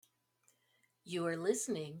You are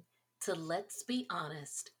listening to Let's Be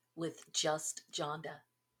Honest with Just Jonda.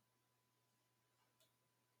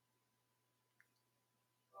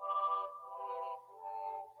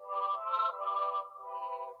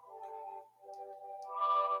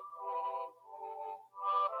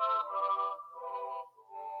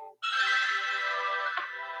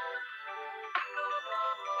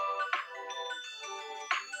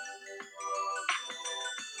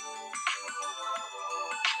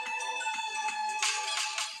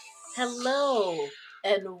 Hello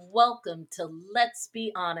and welcome to Let's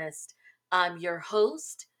Be Honest. I'm your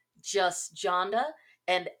host, Just Jonda,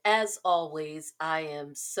 and as always, I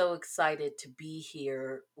am so excited to be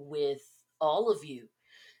here with all of you.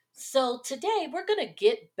 So, today we're going to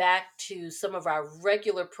get back to some of our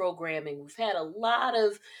regular programming. We've had a lot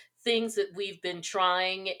of things that we've been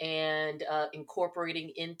trying and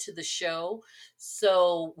incorporating into the show.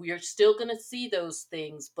 So, we're still going to see those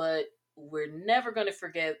things, but we're never going to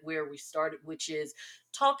forget where we started, which is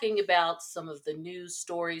talking about some of the news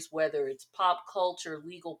stories, whether it's pop culture,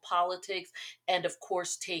 legal politics, and of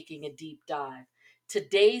course, taking a deep dive.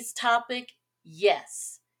 Today's topic,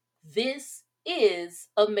 yes, this is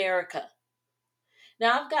America.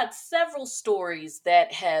 Now, I've got several stories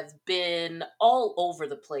that have been all over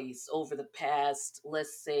the place over the past,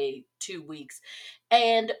 let's say, 2 weeks.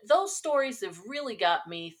 And those stories have really got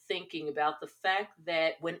me thinking about the fact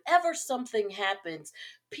that whenever something happens,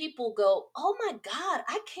 people go, "Oh my God,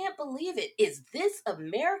 I can't believe it. Is this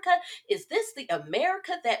America? Is this the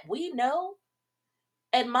America that we know?"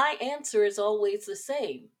 And my answer is always the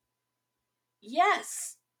same.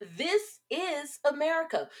 Yes, this is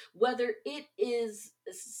America. Whether it is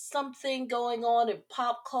something going on in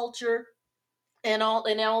pop culture and all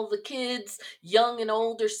the kids, young and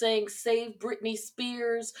old, are saying save Britney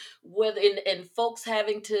Spears, whether and folks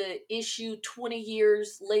having to issue 20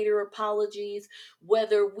 years later apologies,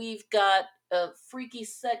 whether we've got freaky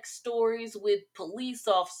sex stories with police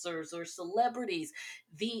officers or celebrities,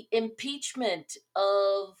 the impeachment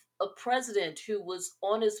of a president who was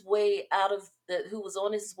on his way out of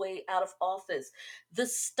office, the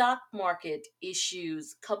stock market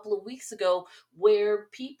issues a couple of weeks ago where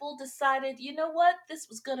people decided, you know what, this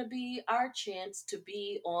was going to be our chance to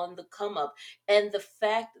be on the come up. And the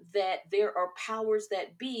fact that there are powers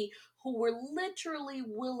that be who were literally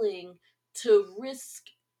willing to risk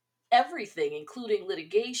everything, including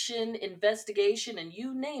litigation, investigation, and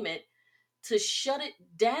you name it, to shut it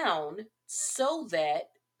down so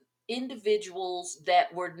that individuals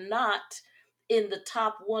that were not in the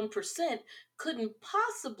top 1% couldn't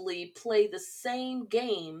possibly play the same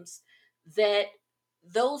games that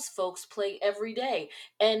those folks play every day.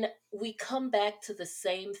 And we come back to the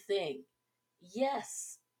same thing.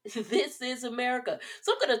 Yes, this is America.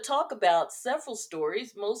 So I'm going to talk about several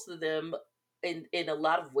stories, most of them in a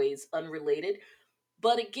lot of ways unrelated,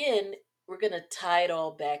 but again, we're going to tie it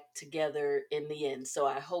all back together in the end. So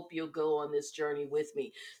I hope you'll go on this journey with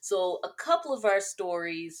me. So a couple of our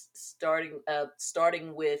stories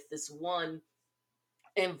starting with this one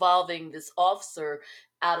involving this officer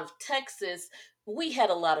out of Texas. We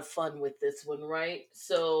had a lot of fun with this one, right?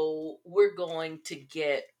 So we're going to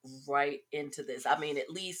get right into this. I mean,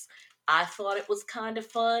 at least I thought it was kind of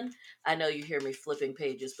fun. I know you hear me flipping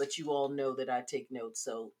pages, but you all know that I take notes,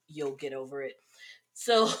 so you'll get over it.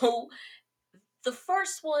 So, the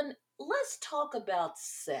first one, let's talk about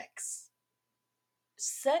sex.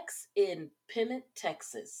 Sex in Pennant,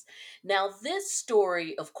 Texas. Now, this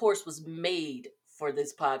story, of course, was made for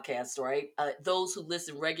this podcast, right? Those who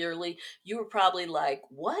listen regularly, you were probably like,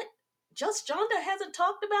 what? Just Jonda hasn't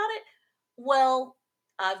talked about it? Well,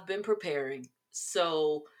 I've been preparing.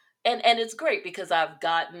 So, and it's great because I've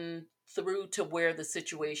gotten through to where the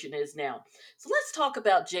situation is now. So let's talk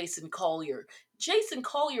about Jason Collier. Jason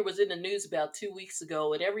Collier was in the news about 2 weeks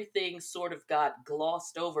ago, and everything sort of got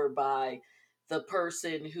glossed over by the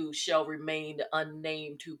person who shall remain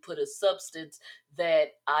unnamed who put a substance that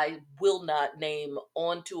I will not name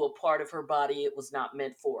onto a part of her body it was not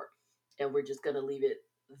meant for. And we're just going to leave it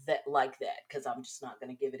that like that because I'm just not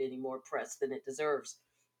going to give it any more press than it deserves.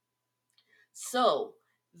 So,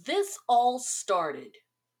 this all started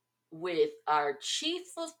with our chief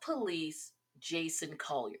of police, Jason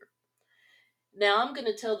Collier. Now I'm going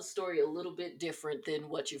to tell the story a little bit different than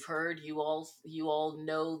what you've heard. You all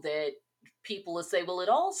know that people will say, "Well, it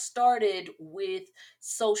all started with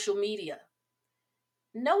social media."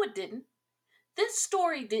 No, it didn't. This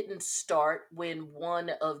story didn't start when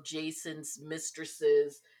one of Jason's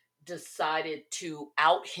mistresses decided to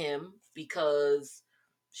out him because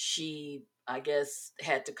she, I guess,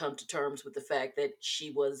 had to come to terms with the fact that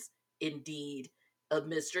she was indeed a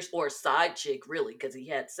mistress or a side chick, really, because he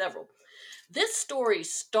had several. This story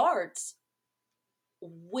starts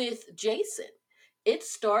with Jason. It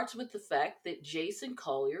starts with the fact that Jason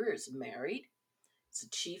Collier is married. He's a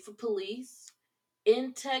chief of police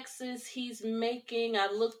in Texas. He's making, I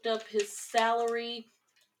looked up his salary,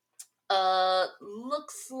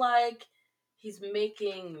 looks like he's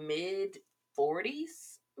making mid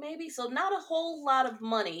 40s maybe, so not a whole lot of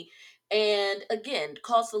money. And again,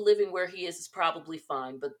 cost of living where he is probably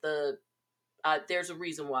fine, but there's a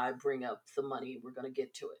reason why I bring up the money. We're going to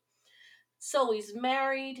get to it. So he's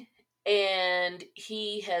married and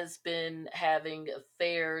he has been having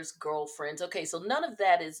affairs, girlfriends. Okay, so none of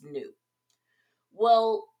that is new.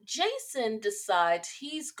 Well, Jason decides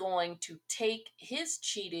he's going to take his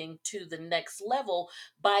cheating to the next level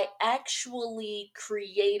by actually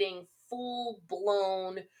creating full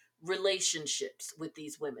blown relationships with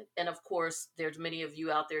these women. And of course, there's many of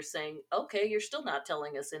you out there saying, okay, you're still not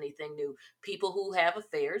telling us anything new. People who have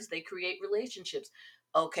affairs, they create relationships.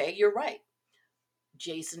 Okay, you're right.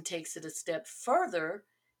 Jason takes it a step further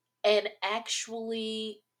and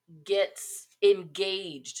actually gets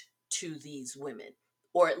engaged to these women,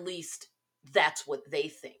 or at least that's what they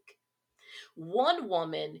think. One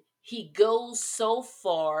woman, he goes so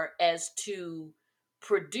far as to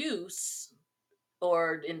produce,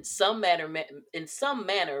 or in some manner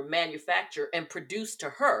manufacture and produce to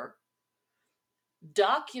her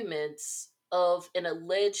documents of an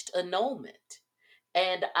alleged annulment.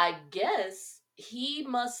 And I guess he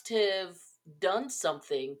must have done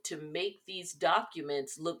something to make these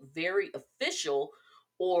documents look very official,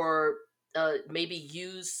 or maybe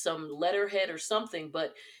use some letterhead or something.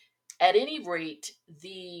 But at any rate,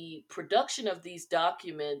 the production of these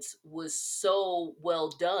documents was so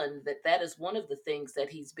well done that that is one of the things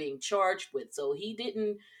that he's being charged with. So he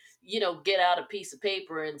didn't, get out a piece of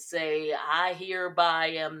paper and say, I hereby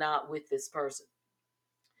am not with this person.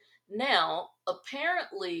 Now,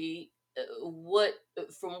 apparently, what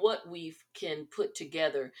from what we can put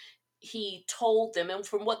together, he told them, and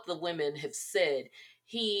from what the women have said,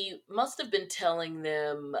 he must have been telling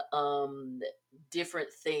them different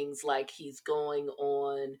things, like he's going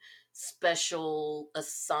on special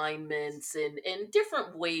assignments and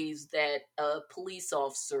different ways that a police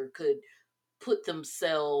officer could put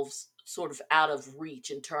themselves sort of out of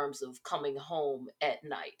reach in terms of coming home at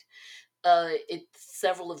night.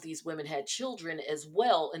 Several of these women had children as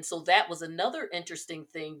well, and so that was another interesting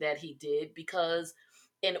thing that he did, because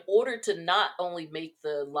in order to not only make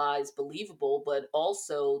the lies believable but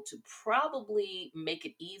also to probably make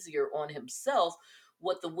it easier on himself,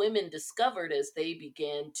 what the women discovered as they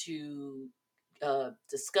began to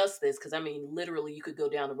discuss this, because I mean, literally you could go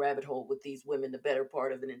down a rabbit hole with these women the better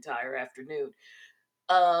part of an entire afternoon.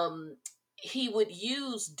 um he would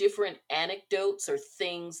use different anecdotes or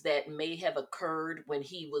things that may have occurred when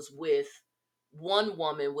he was with one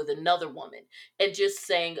woman with another woman, and just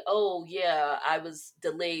saying, oh yeah, I was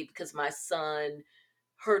delayed because my son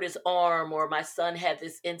hurt his arm, or my son had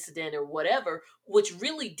this incident or whatever, which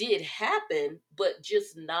really did happen, but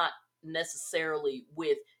just not necessarily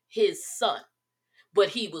with his son. But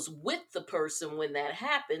he was with the person when that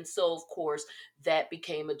happened, so of course that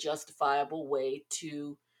became a justifiable way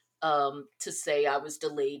to say I was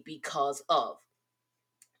delayed because of.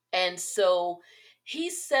 And so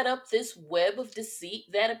he set up this web of deceit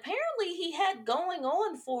that apparently he had going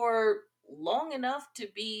on for long enough to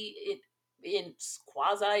be in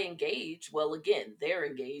quasi engaged. Well, again, they're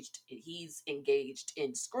engaged, he's engaged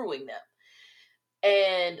in screwing them,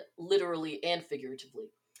 and literally and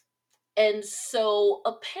figuratively. And so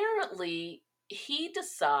apparently he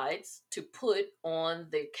decides to put on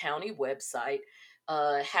the county website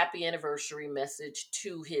a happy anniversary message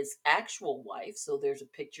to his actual wife. So there's a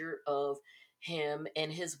picture of him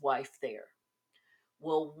and his wife there.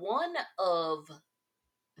 Well, one of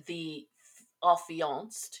the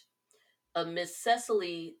affianced, Miss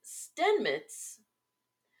Cecily Stenmitz,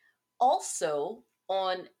 also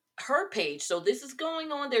on her page. So this is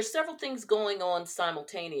going on. There's several things going on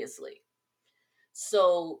simultaneously.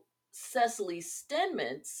 So Cecily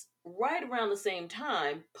Stenmitz, right around the same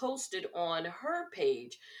time, posted on her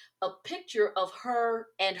page a picture of her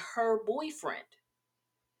and her boyfriend.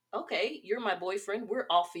 Okay, you're my boyfriend. We're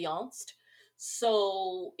affianced.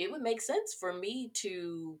 So it would make sense for me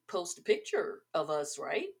to post a picture of us,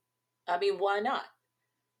 right? I mean, why not?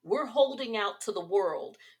 We're holding out to the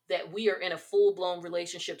world that we are in a full blown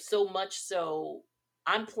relationship, so much so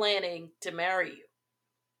I'm planning to marry you.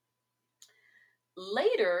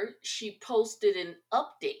 Later, she posted an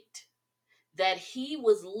update that he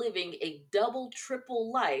was living a double,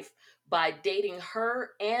 triple life by dating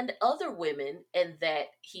her and other women, and that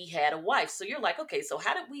he had a wife. So you're like, okay, so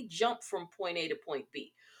how did we jump from point A to point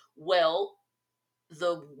B? Well,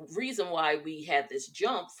 the reason why we had this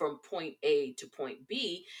jump from point A to point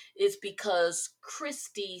B is because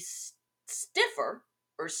Christy Stiffer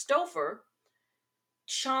or Stouffer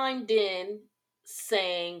chimed in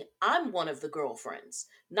saying, I'm one of the girlfriends.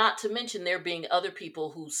 Not to mention there being other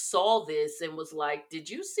people who saw this and was like, did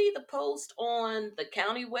you see the post on the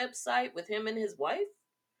county website with him and his wife?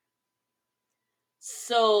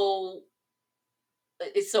 So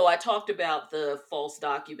so I talked about the false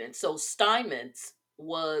document. So Steinmetz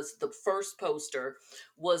was the first poster,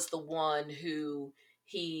 was the one who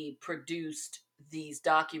he produced these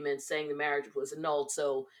documents saying the marriage was annulled.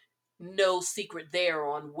 So no secret there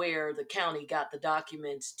on where the county got the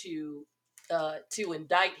documents to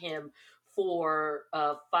indict him for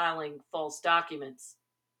filing false documents.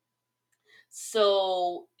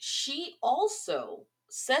 So she also,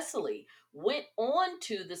 Cecily, went on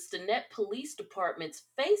to the Stinnett Police Department's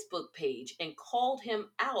Facebook page and called him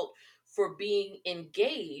out for being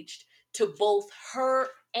engaged to both her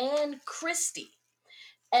and Christy.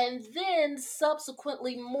 And then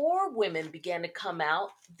subsequently, more women began to come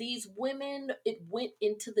out. These women, it went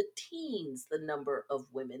into the teens, the number of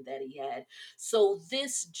women that he had. So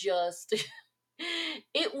this just,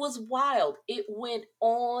 it was wild. It went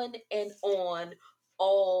on and on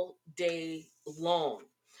all day long.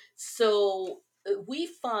 So we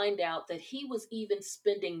find out that he was even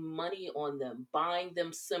spending money on them, buying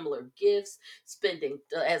them similar gifts, spending,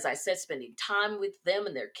 as I said, spending time with them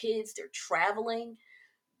and their kids. They're traveling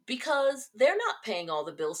because they're not paying all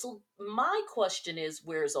the bills. So my question is,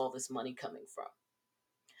 where's all this money coming from?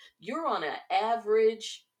 You're on an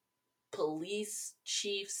average police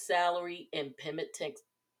chief salary in Pemmit,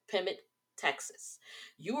 Texas.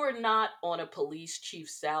 You are not on a police chief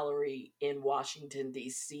salary in Washington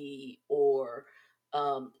D.C. or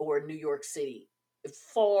New York City.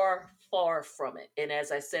 Far, far from it. And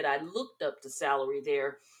as I said, I looked up the salary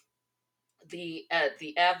there. The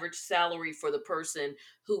average salary for the person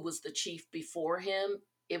who was the chief before him,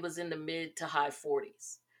 it was in the mid to high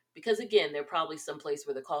 40s, because again, they're probably someplace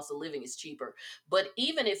where the cost of living is cheaper. But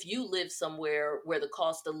even if you live somewhere where the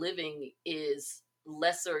cost of living is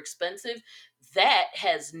lesser expensive, that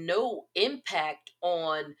has no impact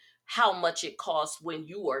on how much it costs when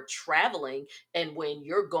you are traveling and when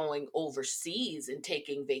you're going overseas and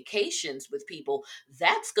taking vacations with people.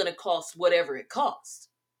 That's going to cost whatever it costs.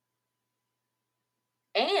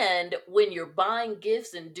 And when you're buying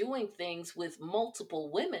gifts and doing things with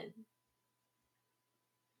multiple women,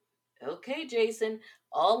 okay, Jason,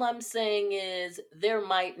 all I'm saying is there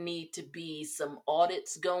might need to be some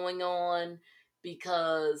audits going on,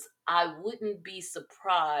 because I wouldn't be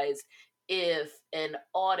surprised if an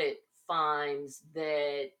audit finds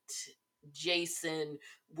that Jason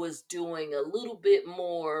was doing a little bit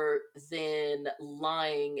more than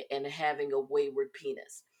lying and having a wayward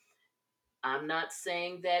penis. I'm not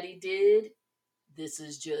saying that he did. This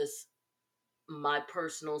is just my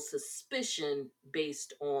personal suspicion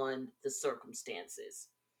based on the circumstances.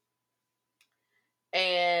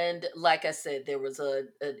 And like I said, there was an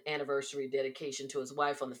anniversary dedication to his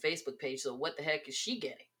wife on the Facebook page. So what the heck is she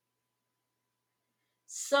getting?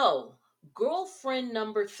 So girlfriend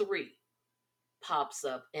number 3 pops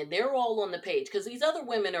up, and they're all on the page because these other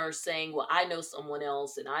women are saying, well, I know someone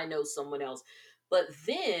else and I know someone else. But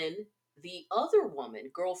then the other woman,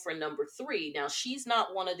 girlfriend number 3, now she's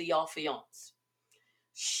not one of the affiants.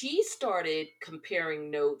 She started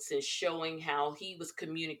comparing notes and showing how he was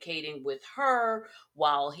communicating with her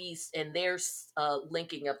while he's and they're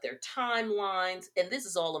linking up their timelines, and this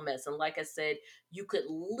is all a mess. And like I said, you could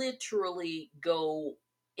literally go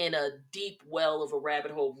in a deep well of a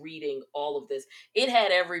rabbit hole reading all of this. It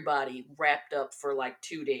had everybody wrapped up for like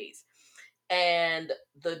 2 days. And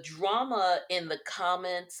the drama in the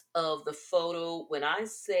comments of the photo, when I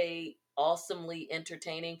say awesomely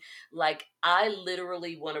entertaining, like I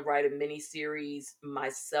literally want to write a mini series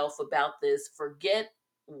myself about this. Forget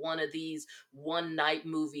one of these one night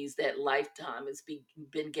movies that Lifetime has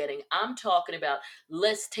been getting. I'm talking about,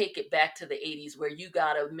 let's take it back to the 80s where you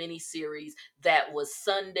got a mini series that was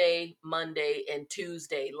Sunday, Monday, and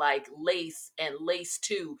Tuesday, like Lace and Lace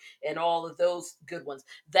 2 and all of those good ones.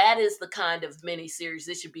 That is the kind of miniseries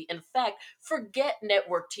this should be. In fact, forget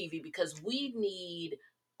network TV, because we need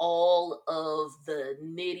all of the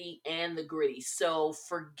nitty and the gritty. So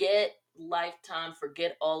forget Lifetime,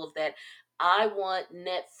 forget all of that. I want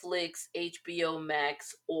Netflix, HBO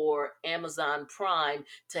Max, or Amazon Prime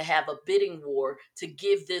to have a bidding war to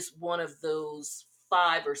give this one of those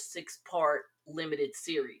 5 or 6 part limited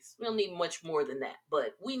series. We don't need much more than that,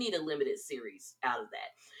 but we need a limited series out of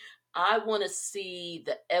that. I want to see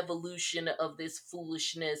the evolution of this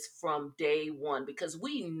foolishness from day one, because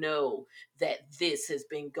we know that this has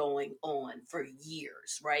been going on for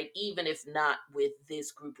years, right? Even if not with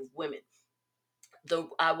this group of women.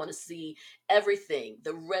 I want to see everything,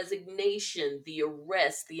 the resignation, the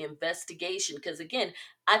arrest, the investigation, because again,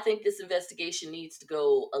 I think this investigation needs to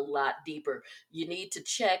go a lot deeper. You need to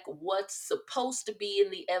check what's supposed to be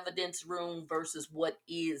in the evidence room versus what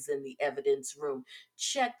is in the evidence room.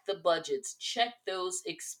 Check the budgets, check those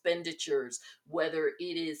expenditures, whether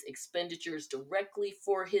it is expenditures directly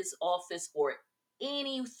for his office or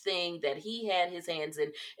anything that he had his hands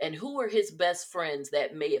in, and who are his best friends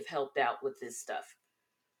that may have helped out with this stuff.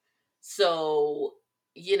 So,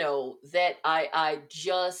 that I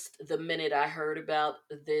just, the minute I heard about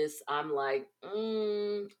this, I'm like,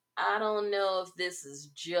 I don't know if this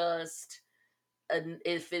is just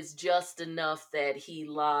if it's just enough that he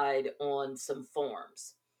lied on some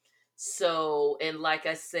forms. So, and like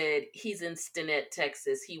I said, he's in Stinnett,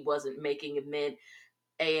 Texas. He wasn't making a mint.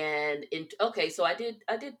 And in okay, so I did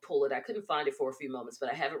pull it. I couldn't find it for a few moments,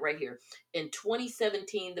 but I have it right here. In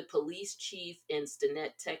 2017, the police chief in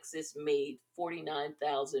Stinnett, Texas, made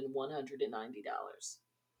 $49,190.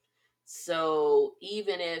 So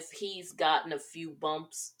even if he's gotten a few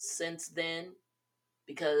bumps since then,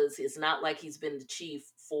 because it's not like he's been the chief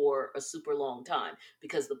for a super long time,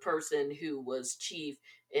 because the person who was chief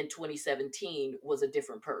in 2017 was a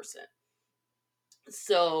different person.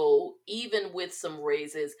 So even with some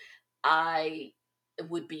raises, I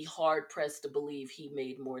would be hard pressed to believe he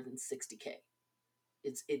made more than 60K.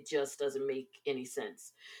 It just doesn't make any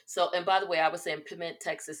sense. So, and by the way, I was saying Piment,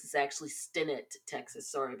 Texas is actually Stinnett,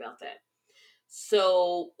 Texas. Sorry about that.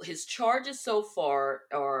 So his charges so far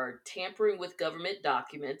are tampering with government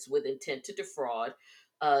documents with intent to defraud.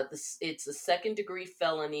 It's a second-degree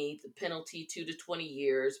felony. The penalty 2 to 20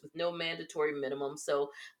 years with no mandatory minimum.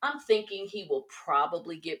 So I'm thinking he will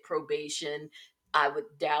probably get probation. I would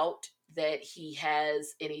doubt that he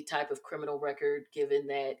has any type of criminal record, given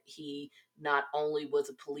that he not only was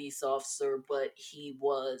a police officer, but he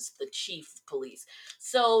was the chief of police.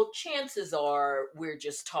 So chances are we're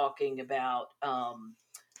just talking about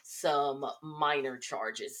some minor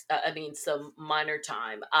charges. I mean, some minor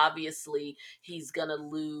time. Obviously, he's going to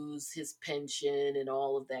lose his pension and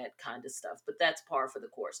all of that kind of stuff, but that's par for the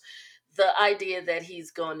course. The idea that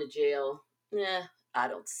he's going to jail, I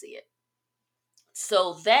don't see it.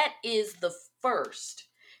 So that is the first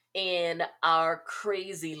in our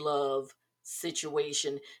crazy love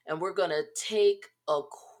situation. And we're going to take a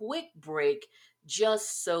quick break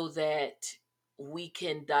just so that we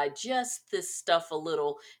can digest this stuff a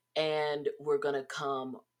little. And we're going to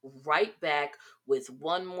come right back with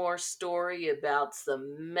one more story about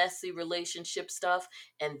some messy relationship stuff.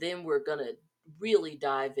 And then we're going to really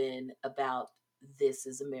dive in about This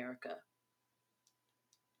Is America.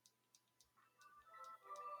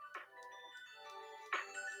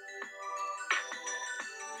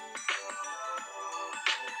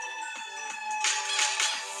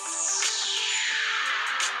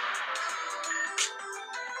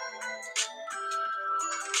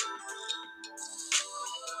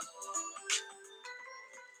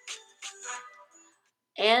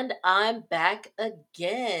 And I'm back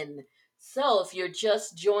again. So, if you're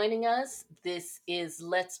just joining us, this is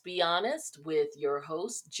Let's Be Honest with your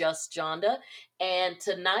host, Just Jonda. And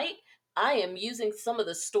tonight, I am using some of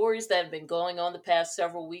the stories that have been going on the past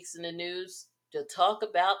several weeks in the news to talk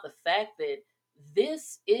about the fact that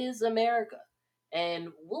this is America. And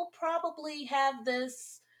we'll probably have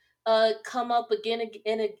this come up again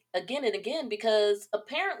and again, because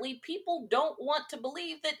apparently people don't want to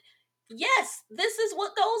believe that yes, this is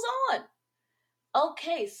what goes on.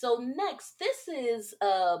 Okay, so next, this is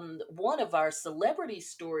one of our celebrity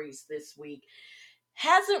stories this week.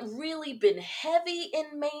 Hasn't really been heavy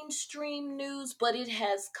in mainstream news, but it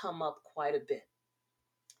has come up quite a bit.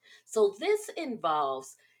 So this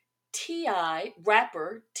involves T.I.,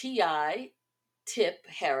 rapper T.I. Tip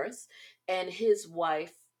Harris, and his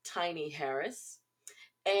wife Tiny Harris,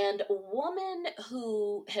 and a woman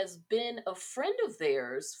who has been a friend of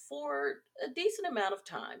theirs for a decent amount of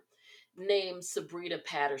time, named Sabrina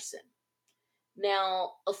Patterson.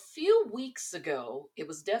 Now, a few weeks ago, it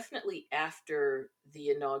was definitely after the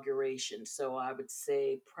inauguration, so I would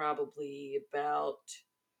say probably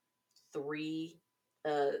three,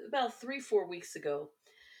 about 3, 4 weeks ago,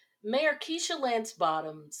 Mayor Keisha Lance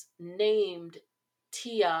Bottoms named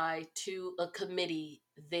T.I. to a committee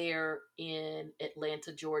there in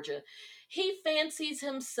Atlanta, Georgia. He fancies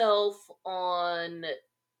himself on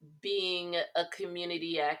being a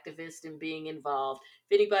community activist and being involved.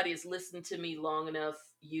 If anybody has listened to me long enough,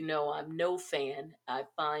 you know I'm no fan. I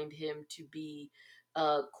find him to be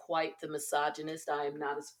quite the misogynist. I am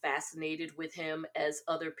not as fascinated with him as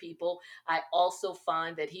other people. I also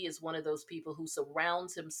find that he is one of those people who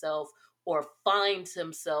surrounds himself or finds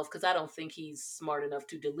himself, because I don't think he's smart enough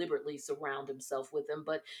to deliberately surround himself with them,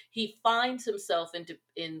 but he finds himself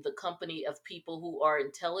in the company of people who are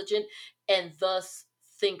intelligent and thus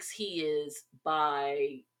thinks he is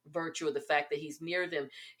by virtue of the fact that he's near them.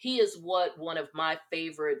 He is what one of my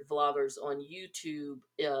favorite vloggers on YouTube,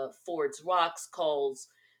 Ford's Rocks, calls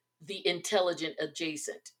the intelligent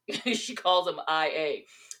adjacent. She calls him IA.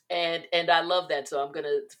 And I love that. So I'm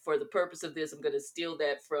gonna, for the purpose of this, I'm gonna steal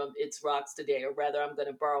that from It's Rocks today, or rather I'm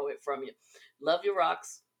gonna borrow it from you. Love your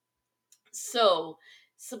rocks. So,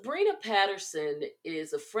 Sabrina Patterson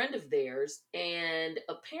is a friend of theirs and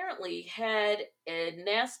apparently had a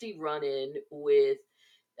nasty run in with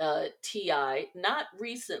T.I., not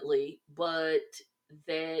recently, but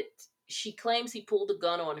that she claims he pulled a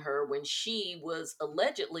gun on her when she was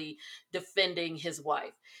allegedly defending his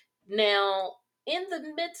wife. Now, in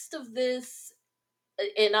the midst of this,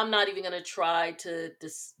 and I'm not even going to try to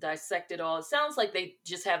dissect it all, it sounds like they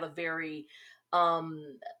just have a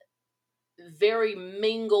um, very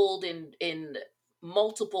mingled in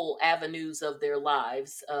multiple avenues of their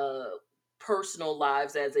lives, personal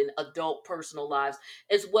lives as in adult personal lives,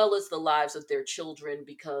 as well as the lives of their children,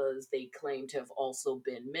 because they claim to have also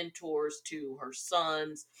been mentors to her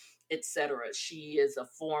sons, etc. She is a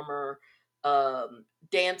former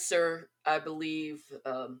dancer, I believe,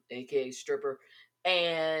 aka stripper,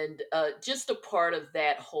 and just a part of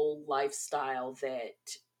that whole lifestyle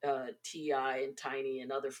that Ti and Tiny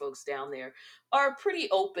and other folks down there are pretty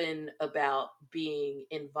open about being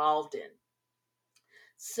involved in.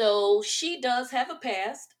 So she does have a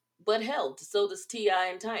past, but hell, so does Ti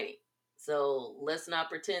and Tiny. So let's not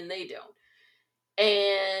pretend they don't.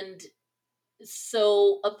 And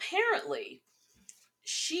so apparently,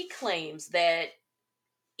 she claims that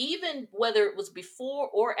even whether it was before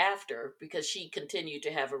or after, because she continued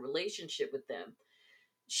to have a relationship with them,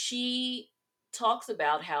 she talks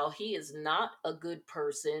about how he is not a good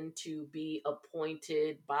person to be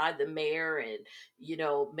appointed by the mayor, and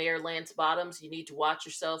Mayor Lance Bottoms, you need to watch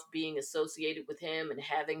yourself being associated with him and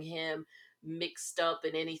having him mixed up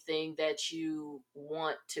in anything that you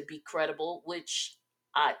want to be credible, which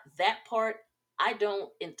that part I don't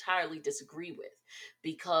entirely disagree with,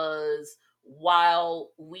 because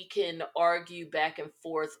while we can argue back and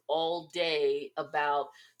forth all day about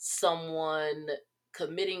someone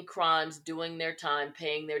committing crimes, doing their time,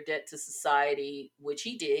 paying their debt to society, which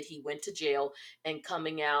he did. He went to jail and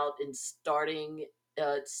coming out and starting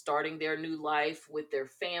their new life with their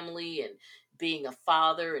family and being a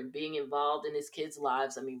father and being involved in his kids'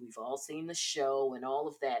 lives. I mean, we've all seen the show and all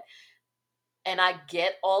of that. And I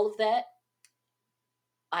get all of that.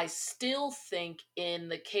 I still think in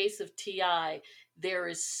the case of T.I., there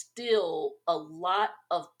is still a lot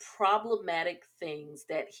of problematic things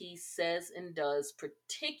that he says and does,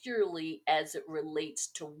 particularly as it relates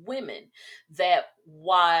to women. That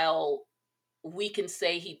while we can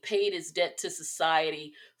say he paid his debt to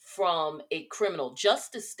society from a criminal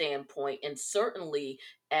justice standpoint, and certainly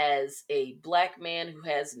as a black man who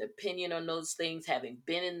has an opinion on those things, having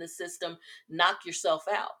been in the system, knock yourself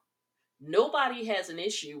out. Nobody has an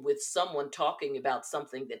issue with someone talking about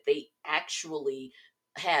something that they actually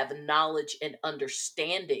have knowledge and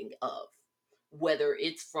understanding of, whether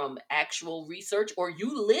it's from actual research or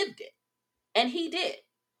you lived it, and he did.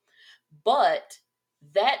 But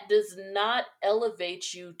that does not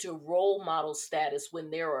elevate you to role model status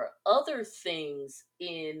when there are other things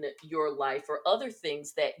in your life or other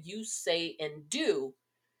things that you say and do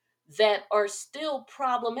that are still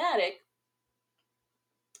problematic,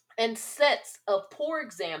 and sets a poor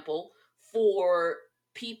example for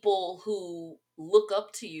people who look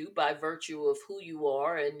up to you by virtue of who you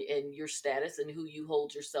are and your status and who you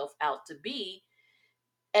hold yourself out to be,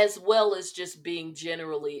 as well as just being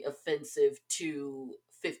generally offensive to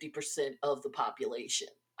 50% of the population,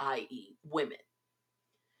 i.e., women.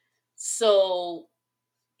 So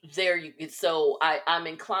I'm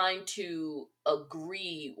inclined to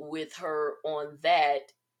agree with her on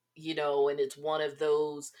that, and it's one of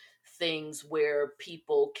those things where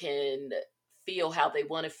people can feel how they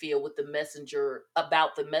want to feel with the messenger,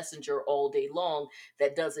 about the messenger, all day long.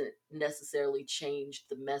 That doesn't necessarily change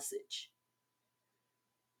the message.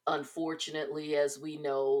 Unfortunately, as we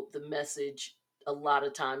know, the message a lot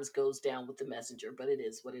of times goes down with the messenger, but it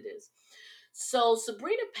is what it is. So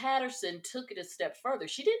Sabrina Patterson took it a step further.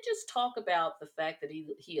 She didn't just talk about the fact that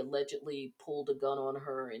he allegedly pulled a gun on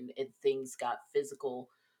her and things got physical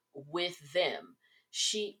with them.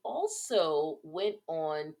 She also went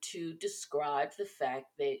on to describe the fact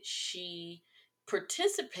that she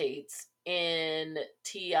participates in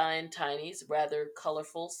T.I. and Tiny's rather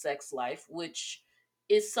colorful sex life, which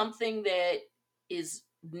is something that is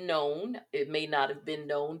known. It may not have been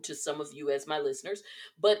known to some of you as my listeners,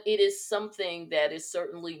 but it is something that is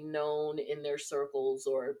certainly known in their circles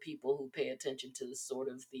or people who pay attention to the sort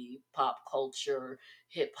of the pop culture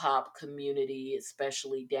hip hop community,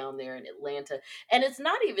 especially down there in Atlanta. And it's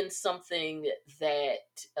not even something that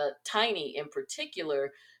Tiny in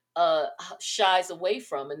particular shies away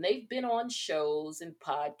from. And they've been on shows and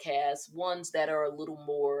podcasts, ones that are a little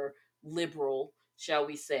more liberal, shall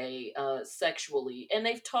we say, sexually. And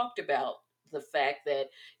they've talked about the fact that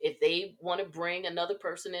if they want to bring another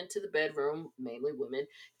person into the bedroom, mainly women,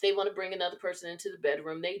 if they want to bring another person into the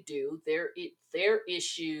bedroom, they do. Their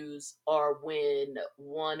issues are when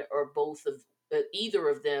one or both of either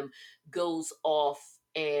of them goes off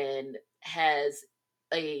and has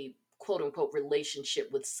a quote unquote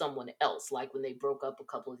relationship with someone else, like when they broke up a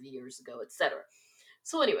couple of years ago, etc.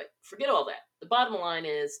 So anyway, forget all that. The bottom line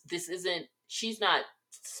is this isn't she's not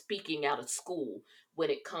speaking out of school when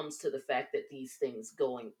it comes to the fact that these things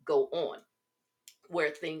go on. Where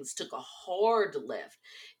things took a hard left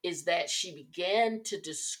is that she began to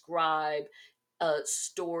describe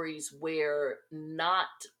stories where not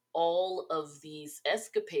all of these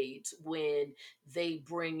escapades, when they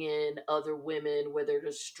bring in other women, whether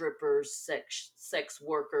they're strippers, sex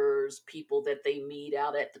workers, people that they meet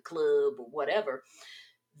out at the club or whatever,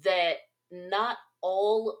 that not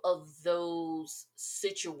all of those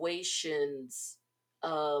situations,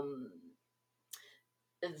 um,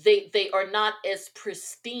 they are not as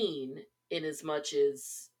pristine in as much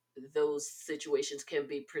as those situations can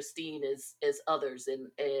be pristine as others,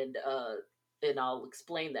 and I'll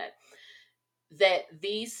explain that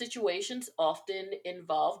these situations often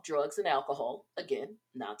involve drugs and alcohol, again,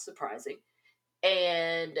 not surprising,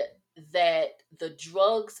 and that the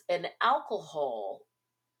drugs and alcohol,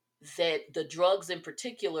 that the drugs in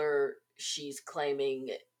particular, she's claiming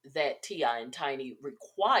that T.I. and Tiny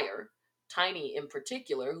require, Tiny in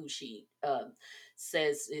particular, who she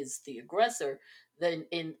says is the aggressor, then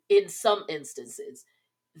in some instances,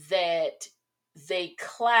 that they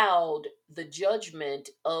cloud the judgment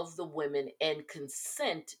of the women and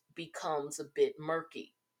consent becomes a bit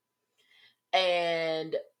murky.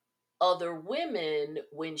 And other women,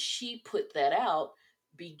 when she put that out,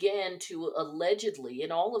 began to allegedly,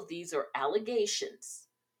 and all of these are allegations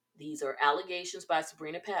by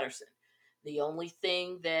Sabrina Patterson. The only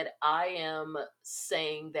thing that I am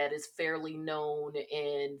saying that is fairly known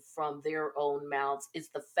and from their own mouths is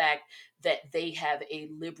the fact that they have a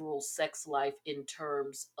liberal sex life in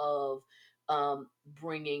terms of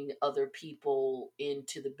bringing other people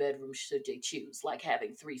into the bedroom should they choose, like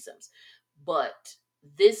having threesomes. But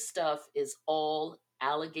this stuff is all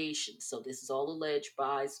allegations. So this is all alleged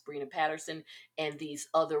by Sabrina Patterson and these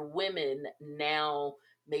other women now,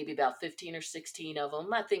 maybe about 15 or 16 of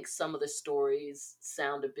them. I think some of the stories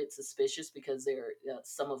sound a bit suspicious because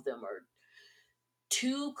some of them are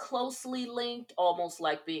too closely linked, almost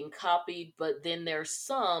like being copied, but then there's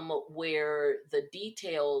some where the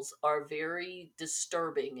details are very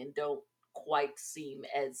disturbing and don't quite seem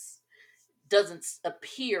as doesn't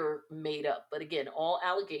appear made up. But again, all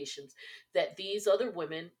allegations that these other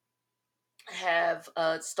women have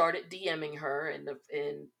started DMing her,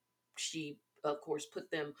 and she of course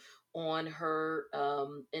put them on her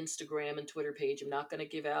Instagram and Twitter page. I'm not going to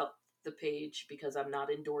give out the page because I'm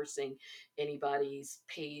not endorsing anybody's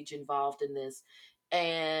page involved in this.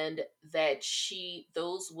 And that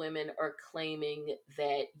those women are claiming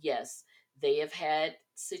that yes, they have had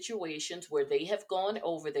situations where they have gone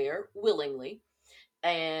over there willingly,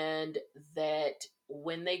 and that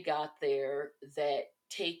when they got there, that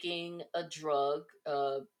taking a drug,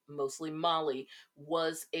 mostly Molly,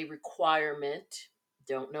 was a requirement.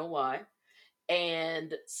 Don't know why.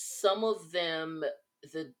 And some of them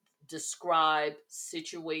the describe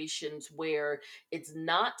situations where it's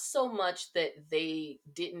not so much that they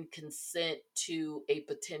didn't consent to a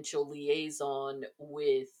potential liaison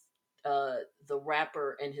with the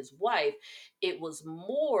rapper and his wife. It was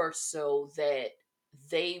more so that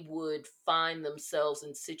they would find themselves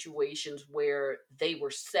in situations where they were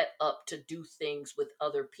set up to do things with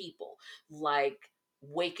other people, like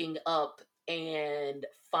waking up and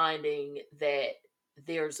finding that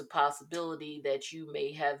there's a possibility that you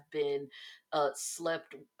may have been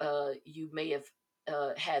slept, you may have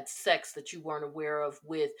had sex that you weren't aware of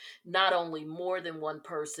with not only more than one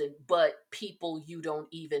person, but people you don't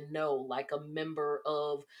even know, like a member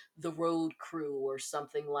of the road crew or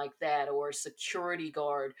something like that, or a security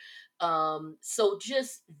guard. So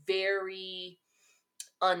just very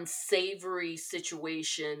unsavory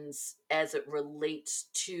situations as it relates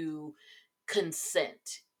to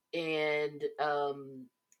consent. And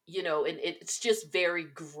and it's just very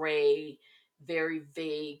gray, very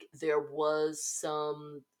vague. There was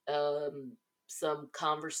some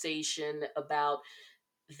conversation about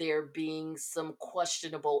there being some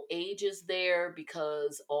questionable ages there,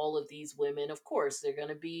 because all of these women, of course, they're going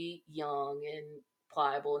to be young and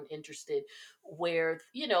pliable and interested, where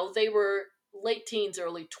they were late teens,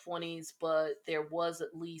 early 20s. But there was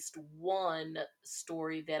at least one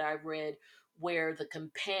story that I read where the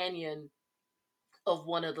companion of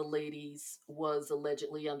one of the ladies was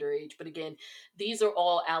allegedly underage. But again, these are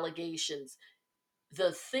all allegations.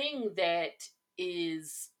 The thing that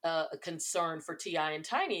is a concern for Ti and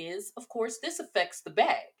Tiny is, of course, this affects the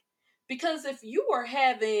bag. Because if you are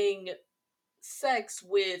having sex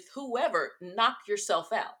with whoever, knock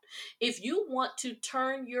yourself out. If you want to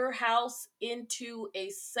turn your house into a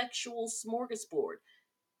sexual smorgasbord,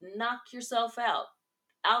 knock yourself out.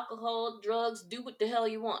 Alcohol, drugs, do what the hell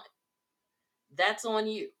you want. That's on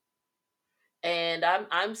you. And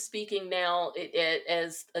I'm speaking now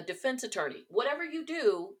as a defense attorney. Whatever you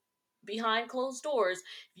do behind closed doors,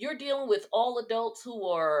 you're dealing with all adults who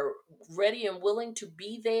are ready and willing to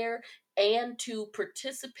be there and to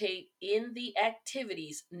participate in the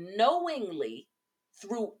activities knowingly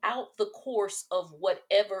throughout the course of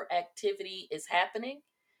whatever activity is happening.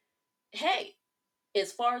 Hey,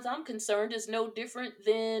 as far as I'm concerned, is no different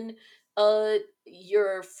than uh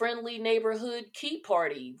your friendly neighborhood key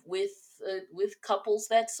party with couples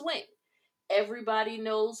that swing. Everybody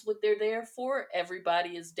knows what they're there for.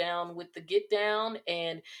 Everybody is down with the get down,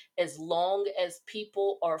 and as long as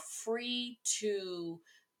people are free to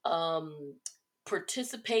um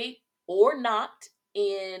participate or not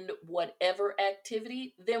in whatever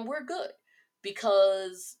activity, then we're good,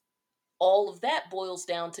 because all of that boils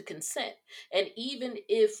down to consent. And even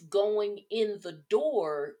if going in the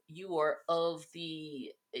door, you're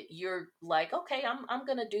like, okay, I'm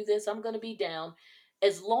going to do this, I'm going to be down,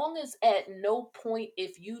 as long as at no point,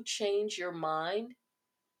 if you change your mind,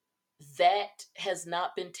 that has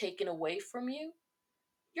not been taken away from you,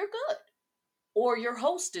 you're good. Or your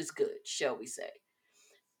host is good, shall we say.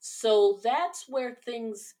 So that's where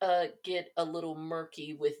things get a little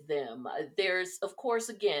murky with them. There's, of course,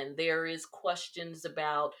 again, there is questions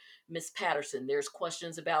about Miss Patterson. There's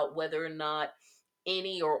questions about whether or not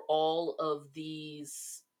any or all of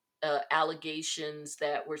these allegations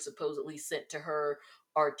that were supposedly sent to her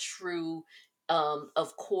are true.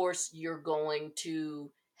 Of course, you're going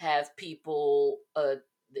to have people,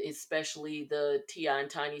 especially the Ti and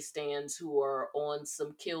Tiny stands, who are on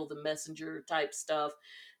some kill the messenger type stuff.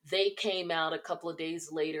 They came out a couple of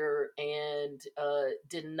days later and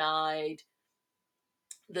denied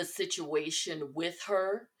the situation with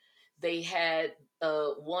her. They had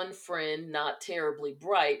one friend, not terribly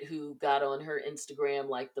bright, who got on her Instagram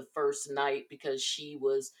like the first night because she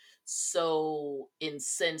was so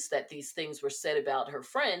incensed that these things were said about her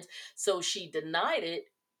friends. So she denied it,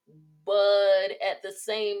 but at the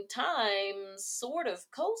same time, sort of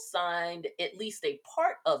co signed at least a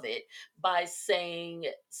part of it by saying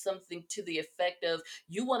something to the effect of,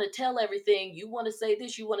 you want to tell everything, you want to say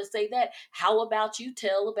this, you want to say that. How about you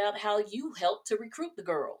tell about how you helped to recruit the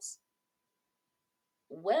girls?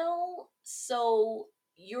 Well, so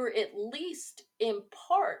you're at least in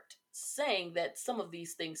part saying that some of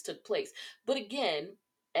these things took place. But again,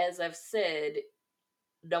 as I've said,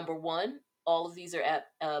 number one, all of these are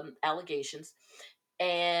allegations.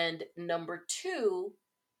 And number two,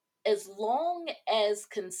 as long as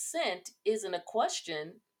consent isn't a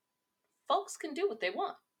question, folks can do what they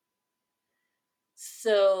want.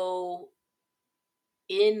 So,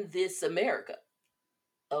 in this America,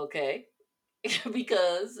 okay,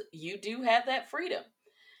 because you do have that freedom.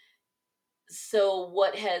 So,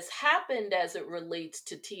 what has happened as it relates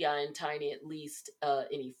to Ti and Tiny, at least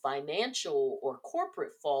any financial or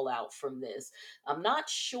corporate fallout from this, I'm not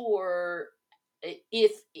sure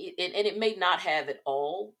if and it may not have at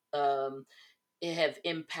all. It have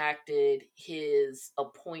impacted his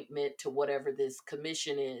appointment to whatever this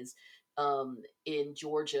commission is in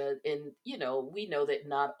Georgia. And, we know that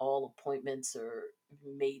not all appointments are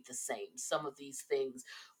made the same. Some of these things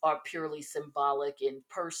are purely symbolic. And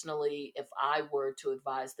personally, if I were to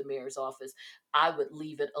advise the mayor's office, I would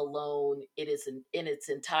leave it alone. It is in its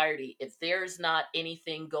entirety. If there's not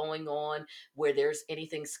anything going on where there's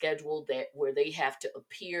anything scheduled that where they have to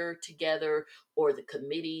appear together, or the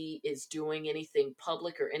committee is doing anything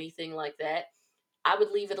public or anything like that, I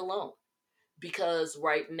would leave it alone, because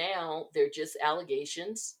right now they're just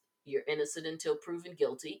allegations. You're innocent until proven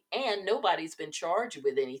guilty, and nobody's been charged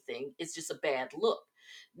with anything. It's just a bad look.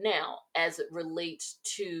 Now, as it relates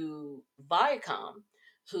to Viacom,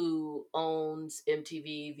 who owns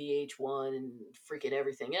MTV, VH1, and freaking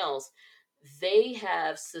everything else, they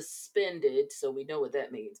have suspended, so we know what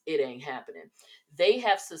that means. It ain't happening. They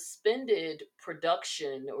have suspended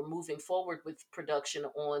production, or moving forward with production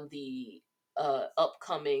on the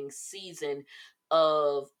upcoming season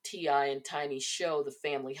of T.I. and Tiny's show, The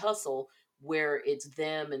Family Hustle, where it's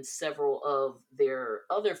them and several of their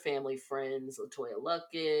other family friends, Latoya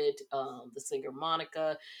Luckett, the singer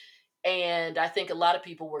Monica. And I think a lot of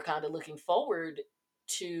people were kind of looking forward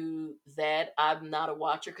to that. I'm not a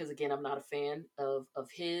watcher because, again, I'm not a fan of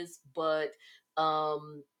his, but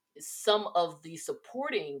um some of the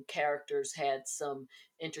supporting characters had some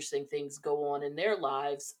interesting things go on in their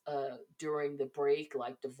lives during the break,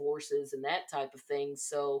 like divorces and that type of thing.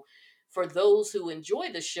 So for those who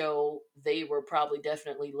enjoy the show, they were probably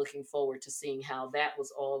definitely looking forward to seeing how that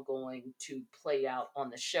was all going to play out on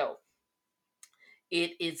the show.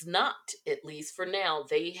 It is not, at least for now.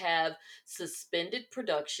 They have suspended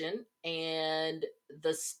production, and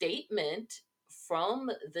the statement from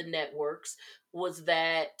the networks was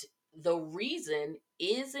that the reason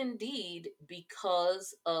is indeed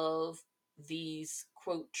because of these,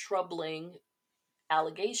 quote, troubling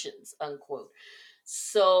allegations, unquote.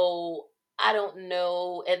 So I don't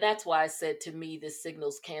know. And that's why I said, to me, this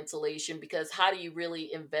signals cancellation, because how do you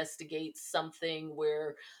really investigate something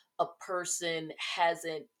where a person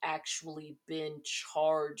hasn't actually been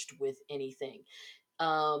charged with anything?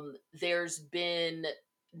 There's been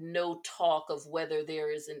no talk of whether there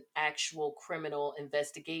is an actual criminal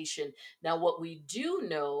investigation. Now, what we do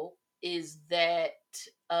know is that,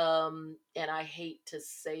 and I hate to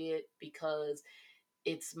say it because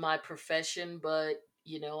it's my profession, but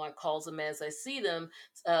I calls them as I see them.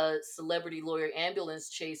 Celebrity lawyer ambulance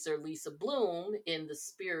chaser Lisa Bloom, in the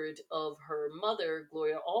spirit of her mother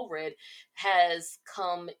Gloria Allred, has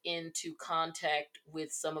come into contact with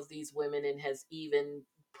some of these women and has even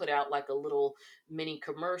put out like a little mini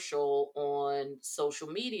commercial on social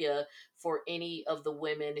media for any of the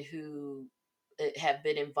women who have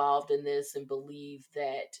been involved in this and believe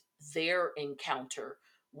that their encounter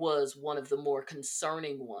was one of the more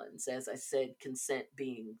concerning ones. As I said, consent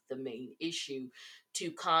being the main issue, to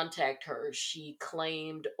contact her. She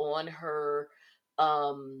claimed on her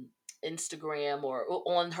um, Instagram, or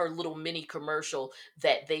on her little mini commercial,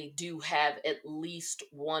 that they do have at least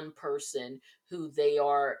one person who they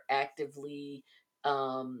are actively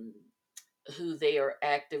um,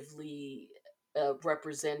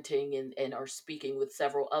 representing, and are speaking with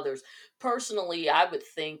several others. Personally, I would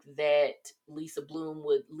think that Lisa Bloom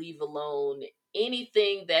would leave alone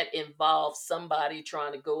anything that involves somebody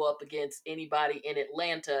trying to go up against anybody in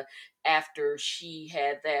Atlanta, after she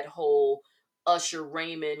had that whole Usher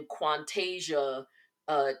Raymond Quantasia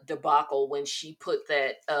debacle, when she put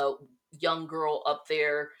that young girl up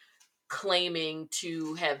there claiming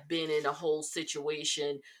to have been in a whole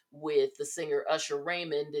situation with the singer Usher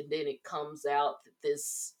Raymond, and then it comes out that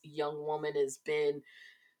this young woman has been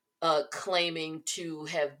claiming to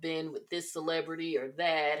have been with this celebrity or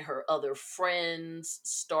that. Her other friends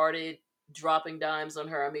started dropping dimes on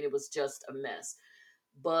her. I mean, it was just a mess.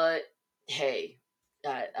 But hey,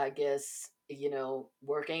 I guess,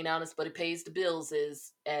 work ain't honest, but it pays the bills,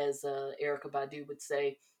 is as Erica Badu would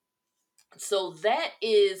say. So that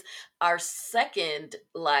is our second,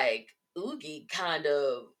 like, oogie kind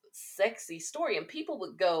of sexy story. And people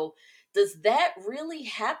would go, does that really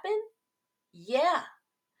happen? Yeah.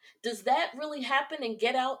 Does that really happen and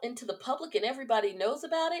get out into the public and everybody knows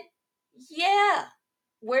about it? Yeah.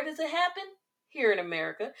 Where does it happen? Here in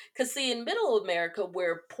America. Because, see, in middle America,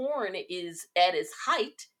 where porn is at its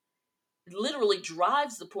height, literally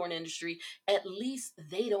drives the porn industry, at least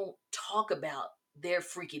they don't talk about their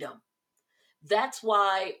freakydom. That's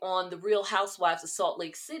why on The Real Housewives of Salt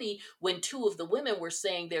Lake City, when two of the women were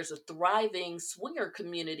saying there's a thriving swinger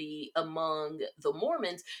community among the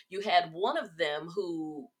Mormons, you had one of them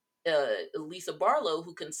who, Lisa Barlow,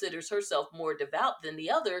 who considers herself more devout than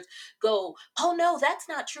the others, go, oh no, that's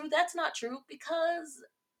not true. That's not true. Because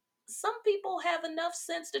some people have enough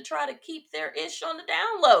sense to try to keep their ish on the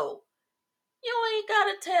down low. You ain't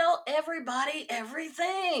gotta tell everybody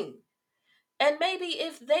everything. And maybe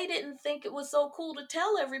if they didn't think it was so cool to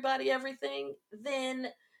tell everybody everything, then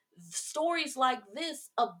stories like this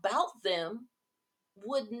about them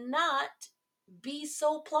would not be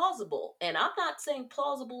so plausible. And I'm not saying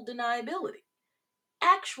plausible deniability,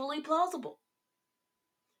 actually plausible.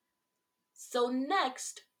 So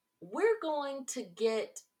next, we're going to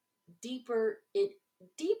get deeper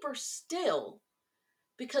still,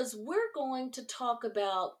 because we're going to talk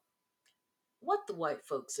about what the white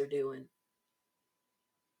folks are doing.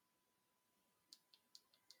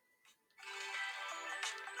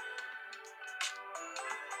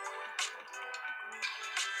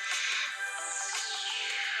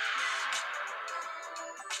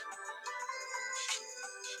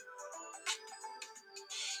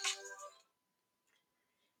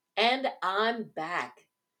 And I'm back.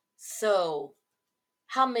 So,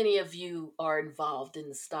 how many of you are involved in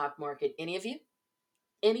the stock market? Any of you?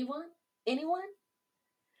 Anyone? Anyone?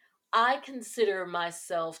 I consider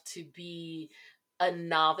myself to be a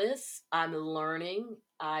novice. I'm learning.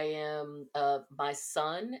 I am my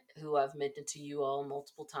son, who I've mentioned to you all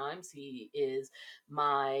multiple times. He is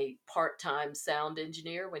my part time sound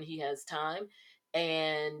engineer when he has time.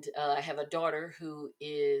 And I have a daughter who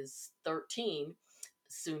is 13,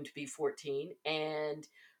 soon to be 14. And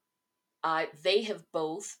they have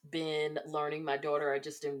both been learning. My daughter, I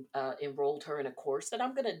just enrolled her in a course that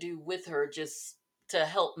I'm going to do with her, just to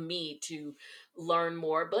help me to learn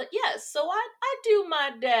more. But yes, so I do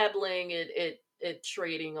my dabbling at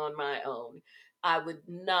trading on my own. I would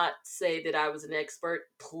not say that I was an expert.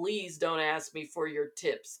 Please don't ask me for your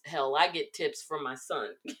tips. Hell, I get tips from my son.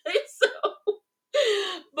 So,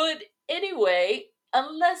 but anyway,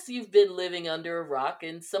 unless you've been living under a rock,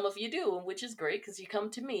 and some of you do, which is great because you come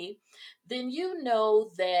to me, then you know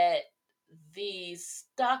that the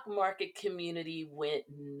stock market community went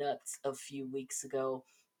nuts a few weeks ago.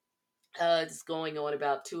 It's going on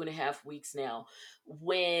about 2.5 weeks now,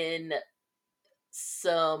 when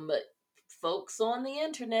some folks on the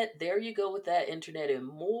internet, there you go with that internet, and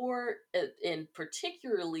more, and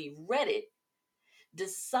particularly Reddit,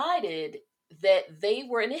 decided that they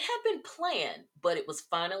were, and it had been planned, but it was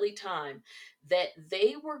finally time, that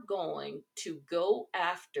they were going to go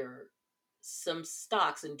after some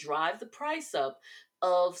stocks and drive the price up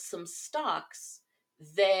of some stocks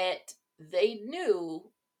that they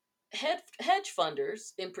knew hedge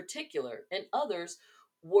funders in particular and others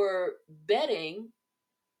were betting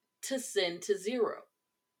to send to zero.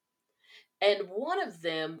 And one of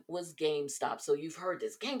them was GameStop. So you've heard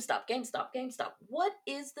this: GameStop, GameStop, GameStop. What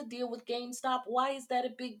is the deal with GameStop? Why is that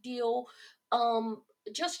a big deal?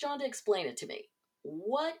 Just John to explain it to me.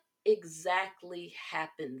 What exactly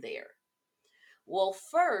happened there? Well,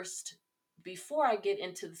 first, before I get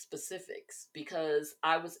into the specifics, because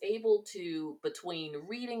I was able to, between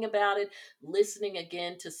reading about it, listening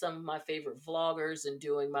again to some of my favorite vloggers, and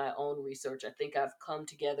doing my own research, I think I've come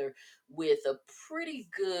together with a pretty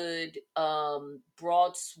good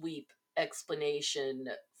broad sweep explanation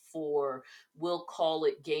for, we'll call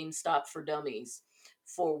it GameStop for Dummies,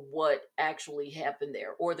 for what actually happened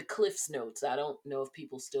there, or the Cliffs Notes. I don't know if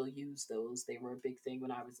people still use those. They were a big thing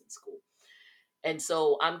when I was in school. And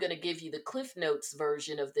so I'm going to give you the Cliff Notes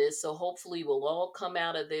version of this. So hopefully we'll all come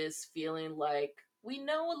out of this feeling like we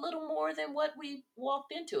know a little more than what we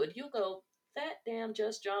walked into it. You'll go, that damn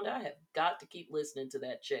Just John, I have got to keep listening to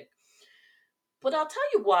that chick. But I'll tell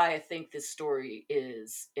you why I think this story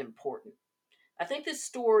is important. I think this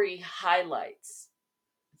story highlights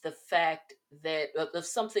the fact that of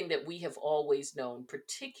something that we have always known,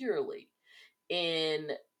 particularly in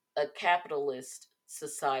a capitalist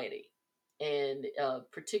society, and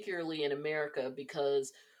particularly in America,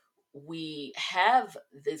 because we have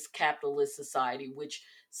this capitalist society which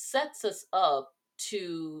sets us up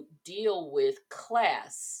to deal with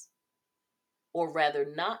class, or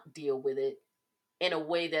rather not deal with it, in a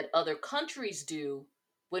way that other countries do,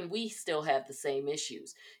 when we still have the same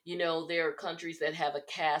issues. You know, there are countries that have a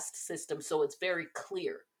caste system, so it's very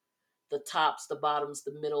clear: the tops, the bottoms,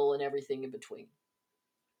 the middle, and everything in between.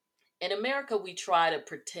 In America, we try to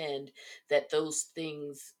pretend that those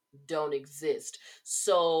things don't exist.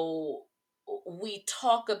 So we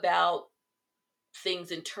talk about things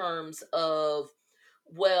in terms of,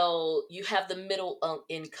 well, you have the middle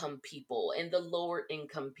income people and the lower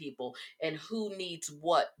income people, and who needs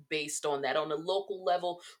what based on that. On a local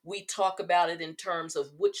level, we talk about it in terms of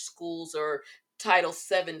which schools are Title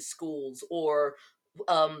VII schools, or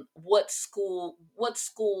what school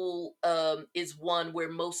is one where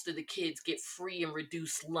most of the kids get free and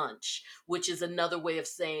reduced lunch, which is another way of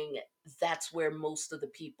saying that's where most of the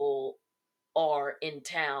people are in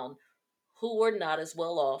town who are not as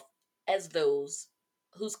well off as those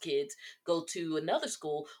whose kids go to another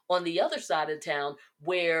school on the other side of town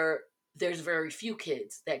where there's very few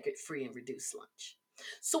kids that get free and reduced lunch.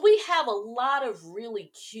 So we have a lot of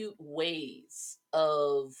really cute ways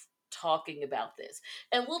of talking about this.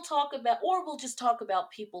 And we'll talk about, or we'll just talk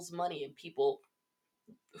about people's money and people,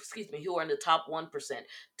 excuse me, who are in the top 1%,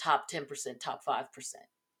 top 10%, top 5%.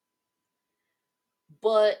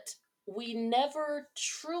 But we never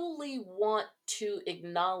truly want to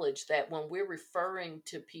acknowledge that when we're referring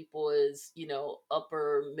to people as,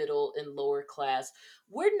 upper, middle, and lower class,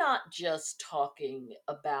 we're not just talking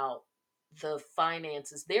about the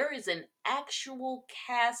finances. There is an actual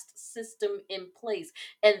caste system in place,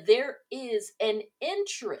 and there is an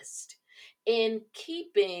interest in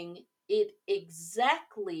keeping it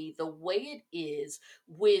exactly the way it is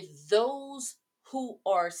with those who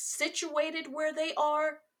are situated where they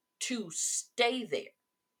are to stay there.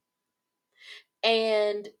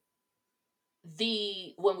 And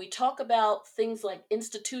the when we talk about things like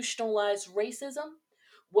institutionalized racism,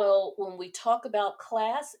 well, when we talk about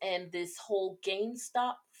class and this whole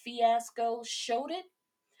GameStop fiasco showed it,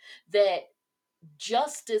 that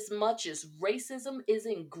just as much as racism is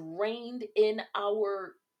ingrained in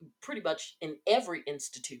our pretty much in every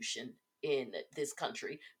institution in this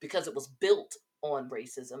country because it was built on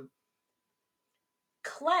racism,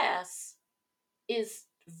 class is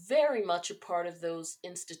very much a part of those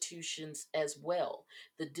institutions as well.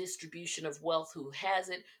 The distribution of wealth, who has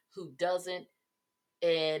it, who doesn't,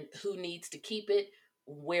 and who needs to keep it,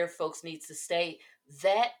 where folks needs to stay.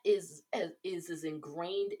 That is as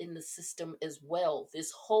ingrained in the system as well.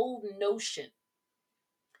 This whole notion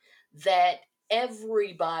that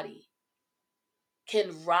everybody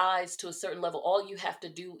can rise to a certain level. All you have to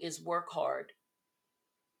do is work hard.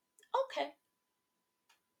 Okay,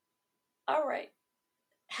 all right.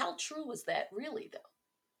 How true is that really, though?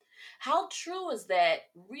 How true is that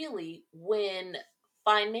really when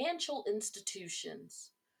financial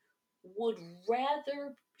institutions would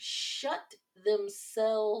rather shut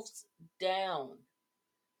themselves down?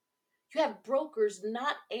 You have brokers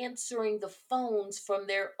not answering the phones from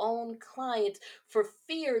their own clients for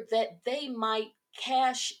fear that they might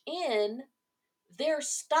cash in their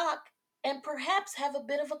stock and perhaps have a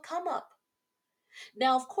bit of a come up.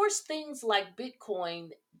 Now, of course, things like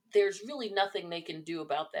Bitcoin, there's really nothing they can do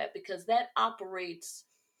about that because that operates.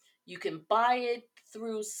 You can buy it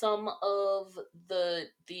through some of the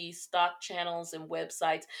stock channels and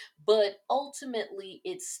websites, but ultimately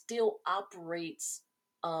it still operates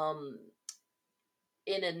um,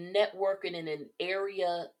 in a network and in an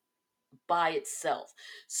area by itself.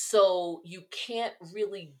 So you can't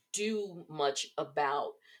really do much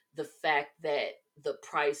about the fact that the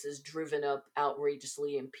price is driven up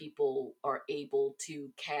outrageously and people are able to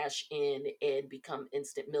cash in and become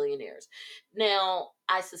instant millionaires. Now,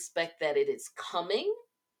 I suspect that it is coming,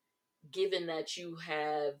 given that you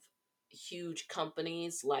have huge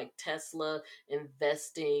companies like Tesla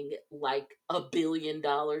investing like $1 billion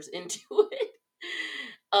into it.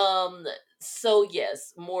 Um, so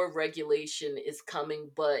yes, more regulation is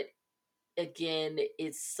coming, but again,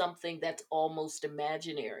 it's something that's almost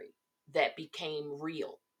imaginary that became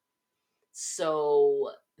real.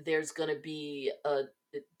 So there's going to be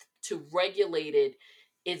to regulate it,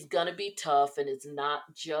 it's going to be tough, and it's not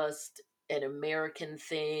just an American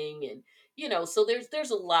thing. And so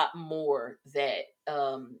there's a lot more that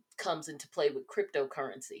comes into play with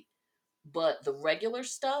cryptocurrency. But the regular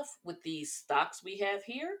stuff with these stocks we have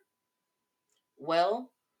here,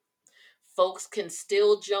 well, folks can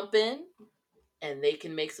still jump in and they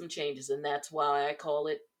can make some changes. And that's why I call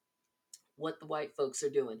it what the white folks are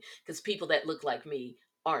doing. Because people that look like me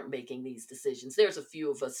aren't making these decisions. There's a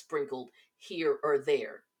few of us sprinkled here or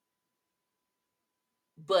there,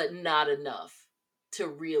 but not enough to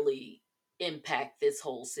really impact this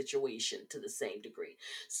whole situation to the same degree.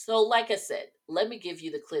 So, like I said, let me give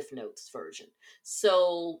you the Cliff Notes version.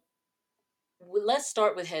 So, let's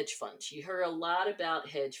start with hedge funds. You heard a lot about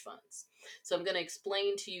hedge funds. So I'm going to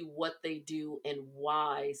explain to you what they do and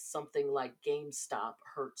why something like GameStop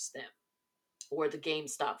hurts them or the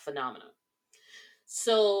GameStop phenomenon.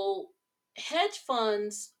 So hedge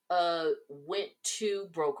funds went to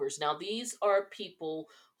brokers. Now these are people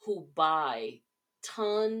who buy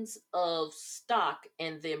tons of stock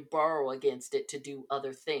and then borrow against it to do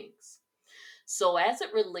other things. So as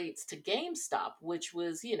it relates to GameStop, which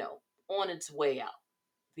was, on its way out,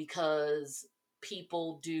 because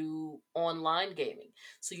people do online gaming.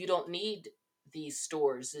 So you don't need these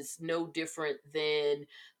stores. It's no different than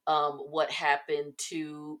what happened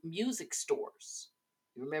to music stores.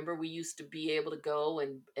 Remember, we used to be able to go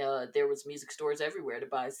and there was music stores everywhere to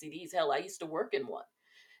buy CDs. Hell, I used to work in one,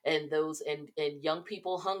 and those and young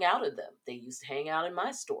people hung out in them. They used to hang out in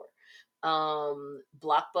my store.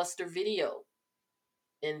 Blockbuster Video,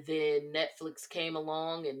 and then Netflix came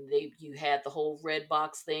along, and they you had the whole red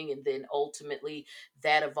box thing, and then ultimately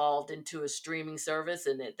that evolved into a streaming service,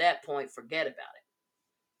 and at that point, forget about it.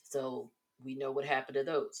 So we know what happened to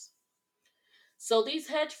those. So these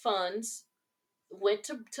hedge funds went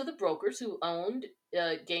to the brokers who owned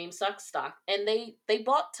GameStop stock, and they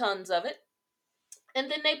bought tons of it,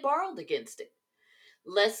 and then they borrowed against it.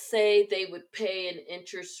 Let's say they would pay an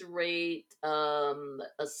interest rate, a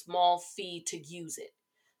small fee to use it.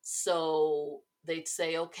 So they'd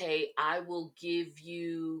say, okay, I will give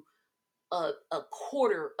you a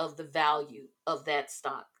quarter of the value of that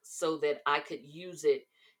stock so that I could use it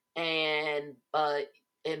and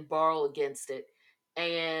borrow against it.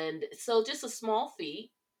 And so just a small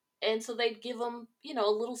fee. And so they'd give them, a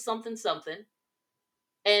little something something,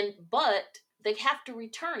 but they have to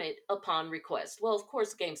return it upon request. Well, of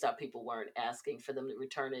course, GameStop people weren't asking for them to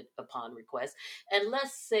return it upon request. And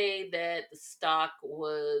let's say that the stock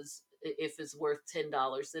was, if it's worth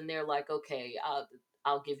 $10, then they're like, okay,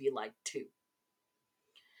 I'll give you like two.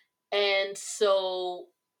 And so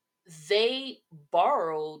they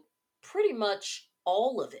borrowed pretty much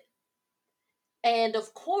all of it. And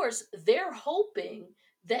of course, they're hoping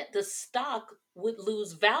that the stock would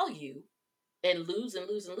lose value and lose and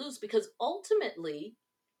lose and lose, because ultimately,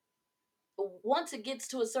 once it gets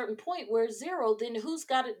to a certain point where it's zero, then who's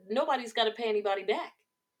got it? Nobody's got to pay anybody back.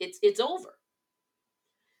 It's over.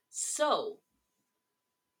 So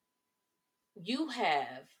you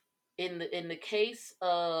have, in the case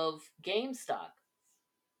of GameStop,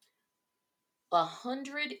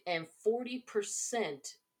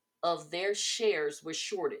 140% of their shares were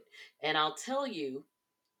shorted. And I'll tell you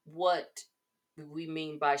what we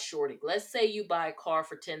mean by shorting. Let's say you buy a car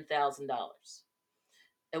for $10,000.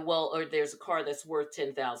 And well, or there's a car that's worth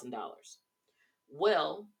 $10,000.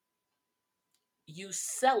 Well, you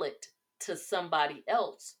sell it to somebody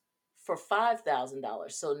else for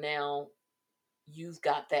 $5,000. So now you've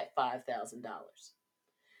got that $5,000.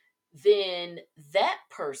 Then that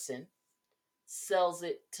person sells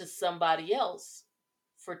it to somebody else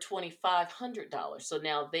for $2,500. So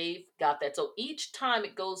now they've got that. So each time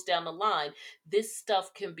it goes down the line, this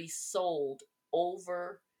stuff can be sold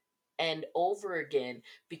over and over again,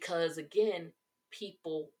 because again,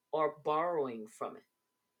 people are borrowing from it.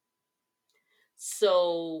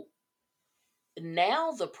 So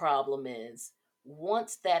now the problem is,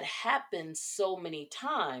 once that happens so many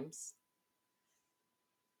times,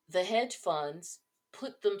 the hedge funds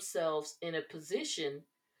put themselves in a position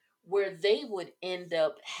where they would end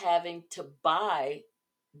up having to buy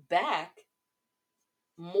back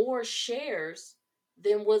more shares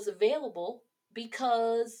than was available,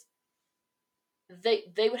 because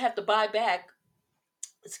they would have to buy back,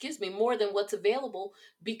 excuse me, more than what's available,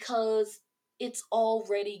 because it's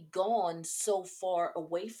already gone so far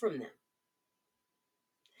away from them.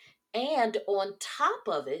 And on top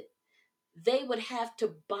of it, they would have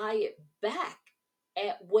to buy it back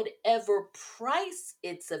at whatever price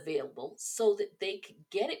it's available so that they could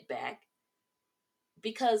get it back,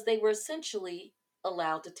 because they were essentially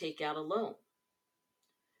allowed to take out a loan.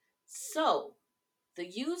 So the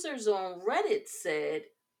users on Reddit said,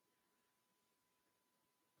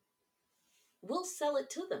 we'll sell it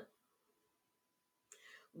to them.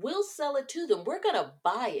 We'll sell it to them. We're going to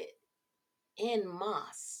buy it en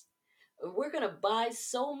masse. We're going to buy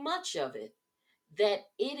so much of it that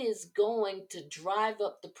it is going to drive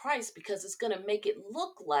up the price, because it's going to make it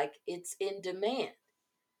look like it's in demand.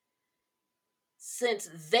 Since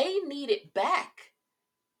they need it back,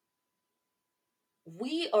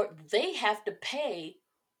 they have to pay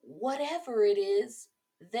whatever it is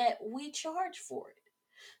that we charge for it.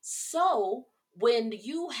 So when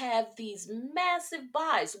you have these massive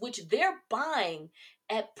buys, which they're buying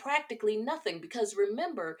at practically nothing, because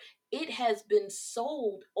remember, it has been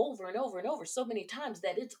sold over and over and over so many times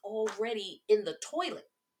that it's already in the toilet.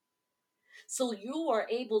 So you are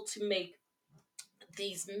able to make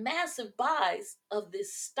these massive buys of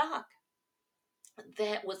this stock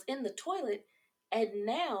that was in the toilet, and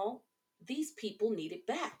now these people need it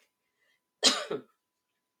back.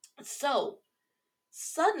 So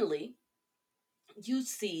suddenly you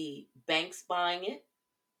see banks buying it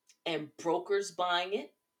and brokers buying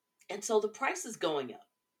it, and so the price is going up.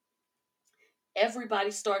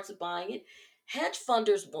 Everybody starts buying it. Hedge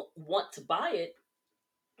funders want to buy it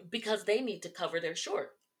because they need to cover their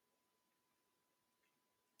short.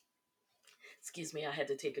 Excuse me, I had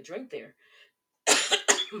to take a drink there.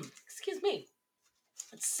 Excuse me.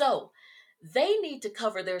 So they need to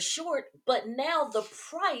cover their short, but now the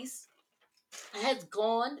price has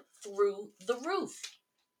gone through the roof.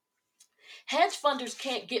 Hedge funders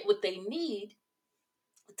can't get what they need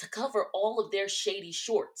to cover all of their shady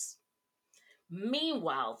shorts.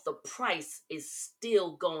 Meanwhile, the price is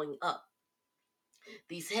still going up.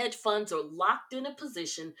 These hedge funds are locked in a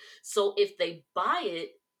position, so if they buy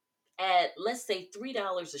it at, let's say,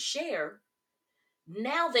 $3 a share,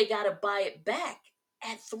 now they got to buy it back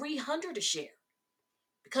at 300 a share.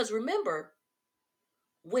 Because remember,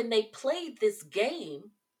 when they played this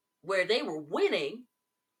game where they were winning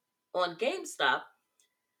on GameStop,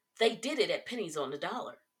 they did it at pennies on the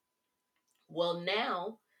dollar. Well,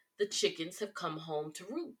 now the chickens have come home to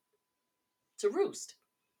roost.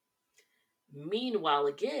 Meanwhile,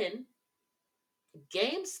 again,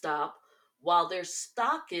 GameStop, while their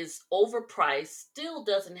stock is overpriced, still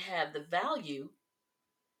doesn't have the value.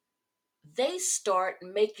 They start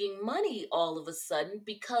making money all of a sudden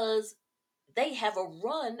because they have a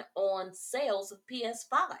run on sales of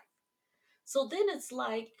PS5. So then it's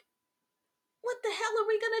like, what the hell are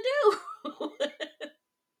we going to do?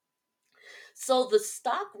 So the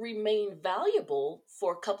stock remained valuable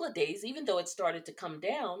for a couple of days, even though it started to come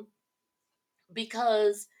down,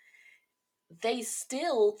 because the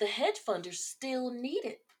hedge funders still need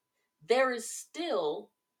it. There is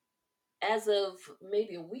still, as of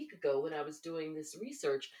maybe a week ago when I was doing this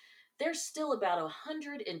research, there's still about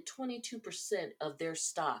 122% of their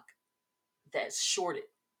stock that's shorted,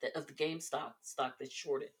 of the GameStop stock that's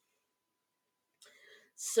shorted.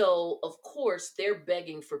 So, of course, they're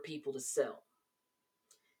begging for people to sell.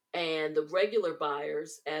 And the regular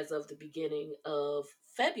buyers, as of the beginning of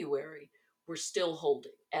February, were still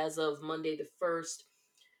holding. As of Monday the 1st,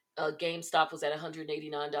 GameStop was at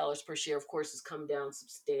 $189 per share. Of course, it's come down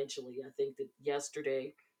substantially. I think that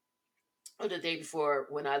yesterday or the day before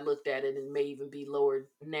when I looked at it, and may even be lower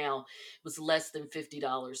now, it was less than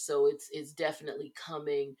 $50. So it's definitely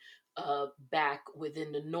coming back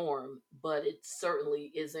within the norm, but it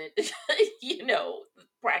certainly isn't, you know,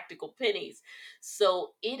 practical pennies.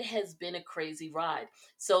 So it has been a crazy ride.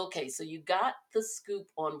 So okay, so you got the scoop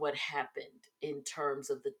on what happened in terms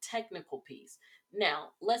of the technical piece. Now,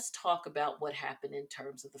 let's talk about what happened in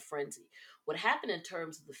terms of the frenzy. What happened in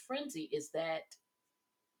terms of the frenzy is that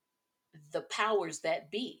the powers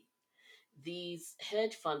that be, these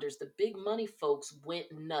hedge funders, the big money folks, went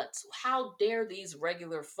nuts. How dare these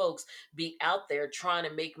regular folks be out there trying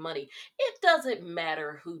to make money? It doesn't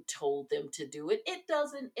matter who told them to do it. It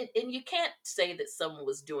doesn't, and you can't say that someone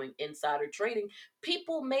was doing insider trading.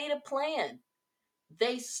 People made a plan.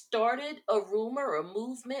 They started a rumor, a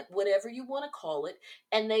movement, whatever you want to call it,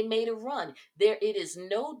 and they made a run. There, it is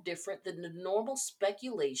no different than the normal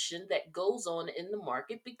speculation that goes on in the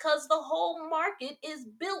market because the whole market is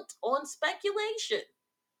built on speculation.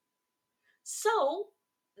 So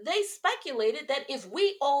they speculated that if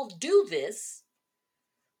we all do this,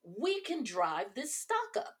 we can drive this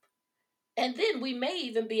stock up. And then we may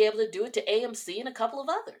even be able to do it to AMC and a couple of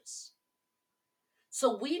others.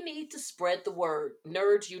 So we need to spread the word.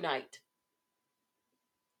 Nerds unite.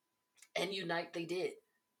 And unite they did.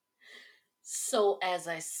 So, as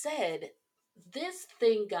I said, this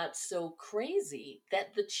thing got so crazy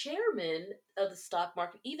that the chairman of the stock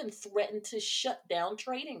market even threatened to shut down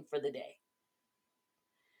trading for the day.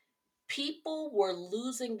 People were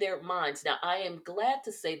losing their minds. Now, I am glad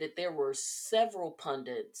to say that there were several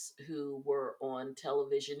pundits who were on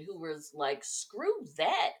television who was like, screw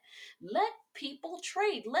that. Let people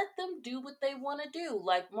trade. Let them do what they want to do.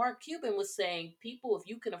 Like Mark Cuban was saying, people, if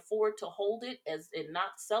you can afford to hold it as and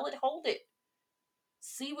not sell it, hold it.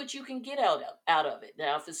 See what you can get out of it.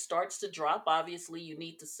 Now, if it starts to drop, obviously you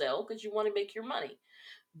need to sell because you want to make your money.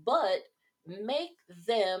 But make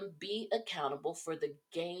them be accountable for the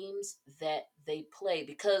games that they play.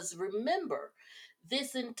 Because remember,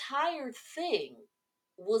 this entire thing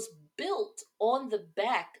was built on the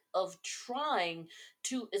back of trying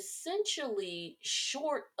to essentially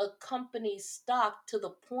short a company's stock to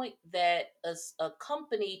the point that a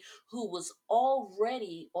company who was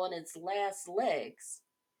already on its last legs,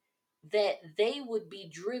 that they would be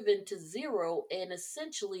driven to zero and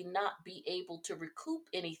essentially not be able to recoup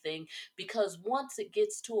anything, because once it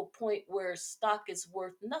gets to a point where stock is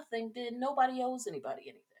worth nothing, then nobody owes anybody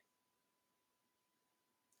anything.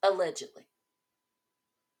 Allegedly.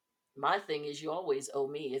 My thing is, you always owe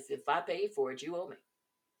me. If I paid for it, you owe me.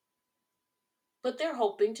 but they're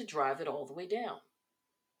hoping to drive it all the way down.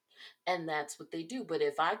 And that's what they do. But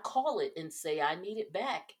if I call it and say I need it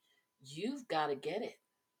back, you've got to get it.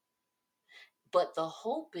 But the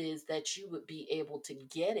hope is that you would be able to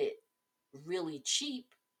get it really cheap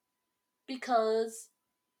because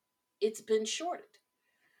it's been shorted.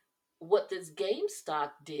 What this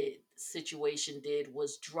GameStop did situation did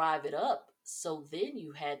was drive it up. So then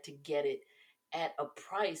you had to get it at a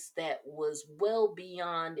price that was well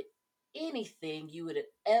beyond anything you would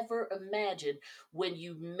ever imagine when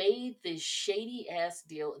you made this shady ass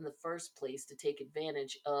deal in the first place to take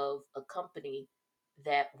advantage of a company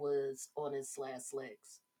that was on its last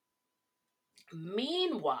legs.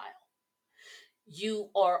 Meanwhile, you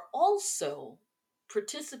are also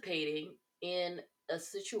participating in a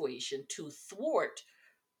situation to thwart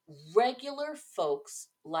regular folks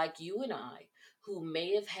like you and I who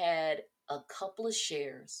may have had a couple of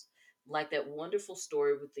shares, like that wonderful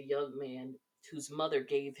story with the young man whose mother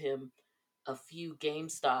gave him a few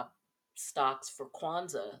GameStop stocks for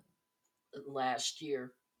Kwanzaa last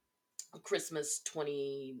year, Christmas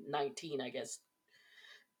 2019, I guess.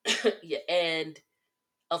 Yeah, and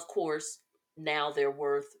of course, now they're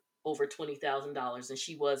worth over $20,000, and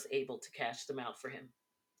she was able to cash them out for him.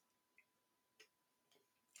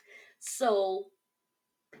 So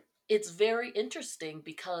it's very interesting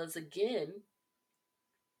because, again,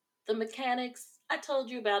 the mechanics, I told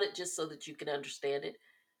you about it just so that you can understand it.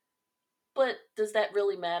 But does that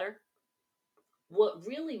really matter? What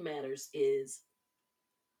really matters is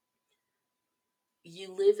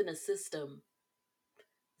you live in a system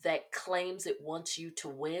that claims it wants you to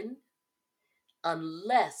win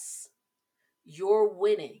unless your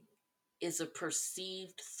winning is a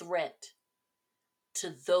perceived threat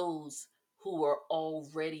to those who are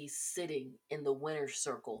already sitting in the winner's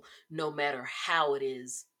circle, no matter how it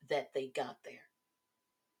is that they got there.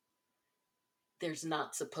 There's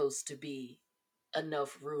not supposed to be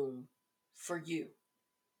enough room for you.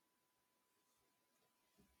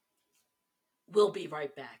 We'll be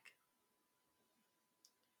right back.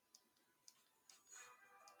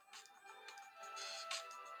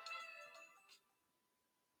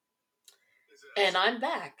 And I'm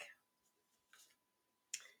back.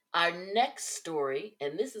 Our next story,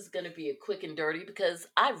 and this is going to be a quick and dirty because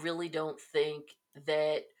I really don't think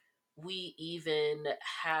that we even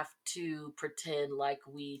have to pretend like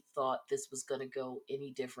we thought this was going to go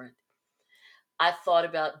any different. I thought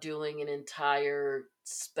about doing an entire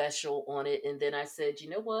special on it, and then I said, you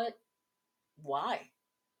know what? Why?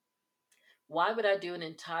 Why would I do an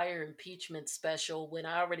entire impeachment special when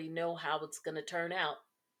I already know how it's going to turn out?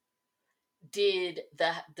 Did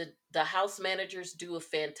the House managers do a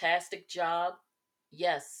fantastic job?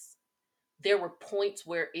 Yes. There were points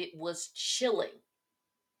where it was chilling.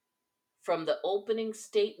 From the opening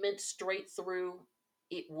statement straight through,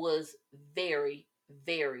 it was very,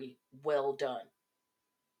 very well done.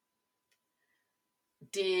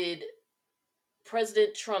 Did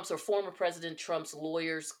President Trump's or former President Trump's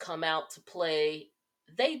lawyers come out to play?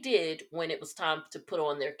 They did when it was time to put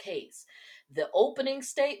on their case. The opening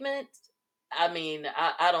statement, I mean,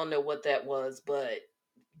 I don't know what that was, but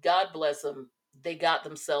God bless them. They got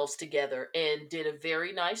themselves together and did a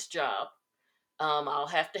very nice job. I'll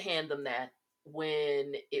have to hand them that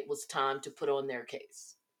when it was time to put on their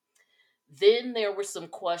case. Then there were some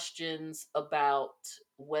questions about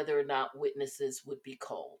whether or not witnesses would be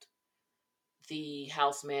called. The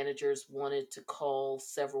House managers wanted to call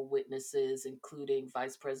several witnesses, including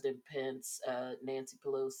Vice President Pence, Nancy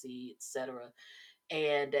Pelosi, etc.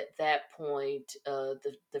 And at that point,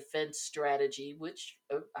 the defense strategy, which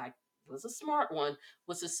I was a smart one,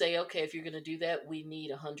 was to say, okay, if you're going to do that, we need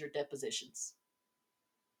 100 depositions.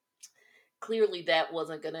 Clearly, that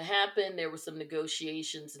wasn't going to happen. There were some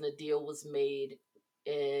negotiations, and a deal was made,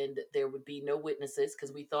 and there would be no witnesses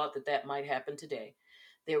because we thought that that might happen today.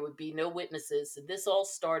 There would be no witnesses. And this all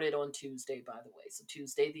started on Tuesday, by the way. So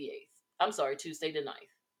Tuesday the 8th. I'm sorry, Tuesday the 9th.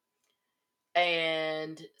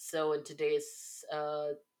 And today is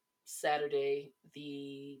Saturday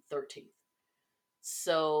the 13th.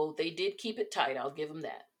 So they did keep it tight. I'll give them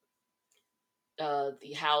that.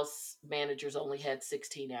 The House managers only had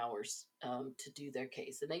 16 hours to do their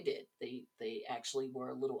case, and they did. They actually were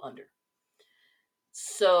a little under.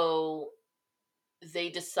 So they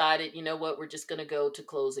decided, you know what, we're just going to go to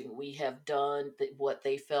closing. We have done what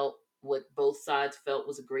they felt, what both sides felt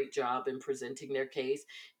was a great job in presenting their case.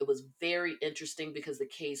 It was very interesting because the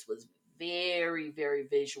case was very, very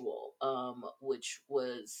visual, which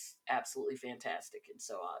was absolutely fantastic. And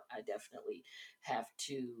so I definitely have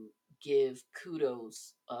to give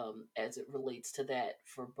kudos as it relates to that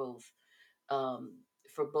for both um,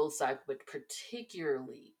 for both sides, but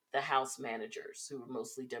particularly the House managers who were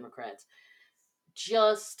mostly Democrats.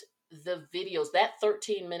 Just the videos, that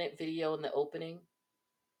 13-minute video in the opening,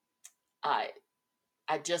 I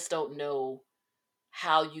I just don't know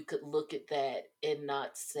how you could look at that and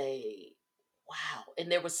not say, wow.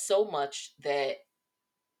 And there was so much that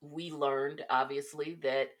we learned, obviously,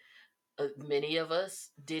 that many of us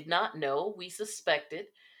did not know. We suspected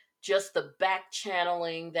just the back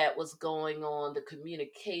channeling that was going on, the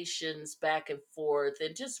communications back and forth,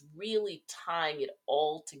 and just really tying it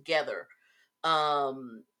all together.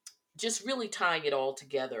 Um, just really tying it all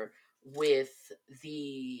together with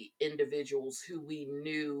the individuals who we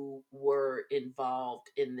knew were involved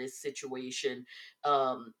in this situation,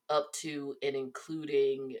 up to and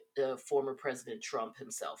including former President Trump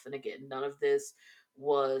himself. And again, none of this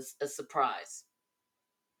was a surprise.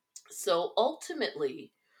 So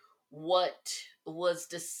ultimately, what was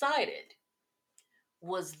decided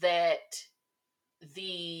was that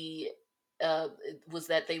the uh, was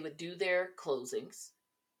that they would do their closings,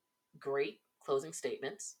 great closing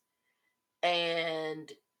statements,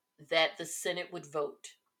 and that the Senate would vote.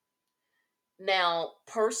 Now,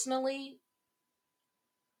 personally,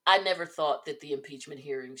 I never thought that the impeachment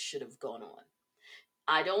hearings should have gone on.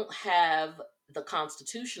 I don't have the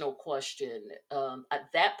constitutional question.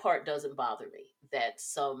 That part doesn't bother me. That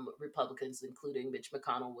some Republicans, including Mitch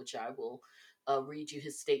McConnell, which I will read you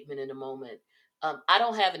his statement in a moment. I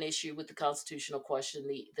don't have an issue with the constitutional question.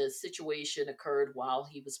 The situation occurred while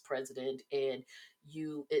he was president, and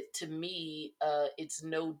to me, it's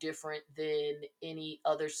no different than any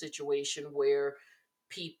other situation where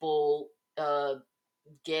people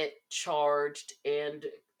get charged and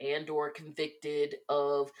or convicted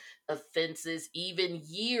of offenses even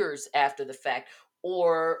years after the fact,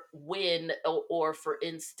 or when or for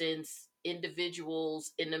instance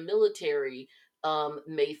individuals in the military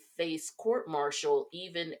may face court martial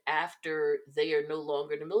even after they are no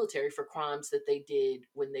longer in the military for crimes that they did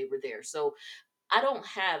when they were there. So I don't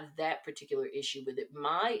have that particular issue with it.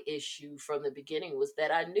 My issue from the beginning was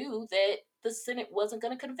that I knew that the Senate wasn't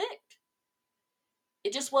going to convict.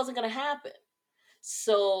 It just wasn't going to happen.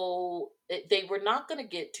 So they were not going to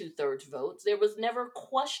get 2/3 votes. There was never a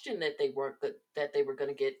question that they weren't good, that they were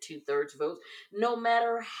going to get 2/3 votes, no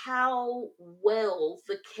matter how well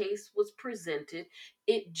the case was presented.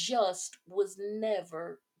 It just was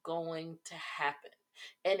never going to happen.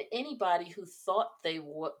 And anybody who thought that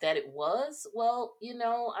it was, well,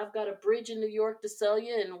 I've got a bridge in New York to sell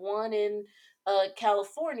you, and one in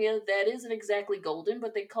California that isn't exactly golden,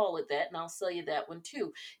 but they call it that, and I'll sell you that one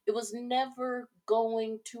too. It was never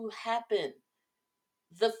going to happen.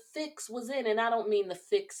 The fix was in, and I don't mean the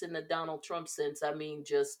fix in the Donald Trump sense. I mean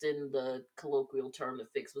just in the colloquial term, the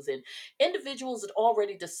fix was in. Individuals had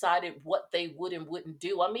already decided what they would and wouldn't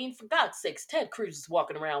do. I mean, for God's sakes, Ted Cruz is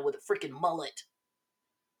walking around with a freaking mullet.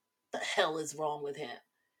 The hell is wrong with him?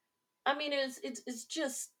 I mean, it's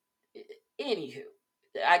just, anywho.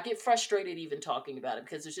 I get frustrated even talking about it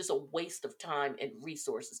because it's just a waste of time and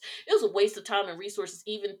resources. It was a waste of time and resources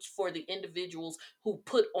even for the individuals who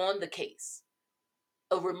put on the case,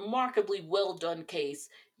 a remarkably well done case.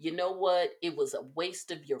 You know what? It was a waste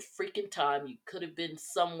of your freaking time. You could have been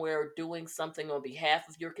somewhere doing something on behalf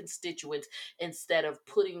of your constituents instead of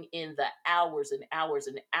putting in the hours and hours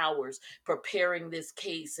and hours preparing this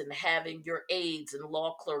case and having your aides and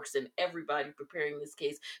law clerks and everybody preparing this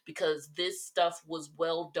case, because this stuff was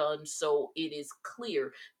well done. So it is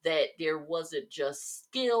clear that there wasn't just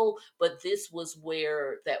skill, but this was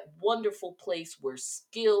where that wonderful place where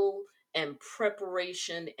skill and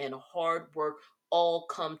preparation and hard work all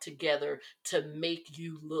come together to make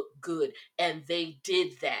you look good. And they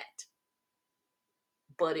did that.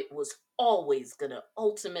 But it was always going to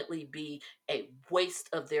ultimately be a waste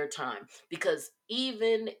of their time, because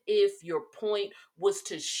even if your point was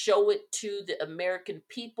to show it to the American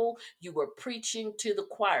people, you were preaching to the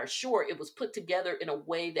choir. Sure, it was put together in a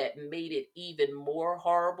way that made it even more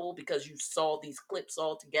horrible because you saw these clips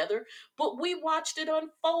all together, but we watched it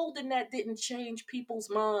unfold and that didn't change people's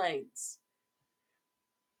minds.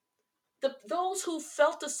 Those who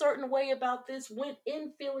felt a certain way about this went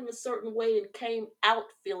in feeling a certain way and came out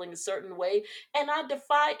feeling a certain way, and I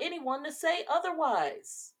defy anyone to say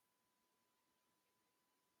otherwise.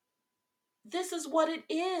 This is what it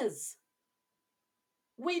is.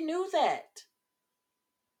 We knew that.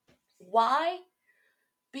 Why?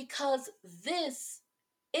 Because this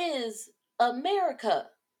is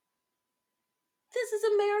America. This is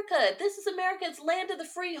America. This is America. It's land of the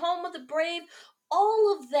free, home of the brave,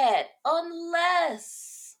 all of that.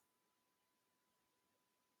 Unless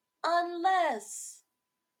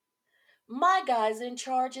My guy's in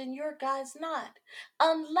charge and your guy's not.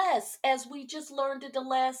 Unless, as we just learned in the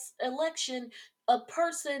last election, a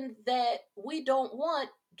person that we don't want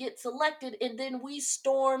gets elected and then we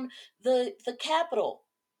storm the Capitol.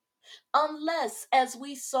 Unless, as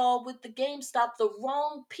we saw with the GameStop, the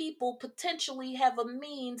wrong people potentially have a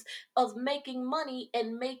means of making money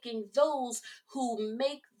and making those who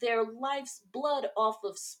make their life's blood off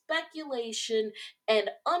of speculation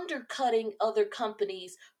and undercutting other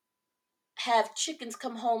companies have chickens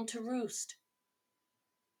come home to roost.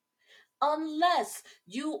 Unless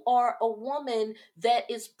you are a woman that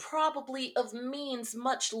is probably of means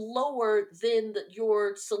much lower than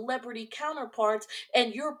your celebrity counterparts,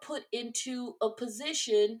 and you're put into a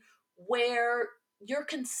position where your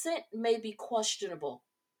consent may be questionable.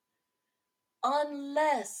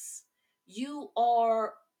 Unless you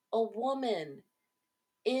are a woman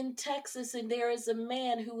in Texas and there is a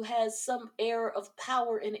man who has some air of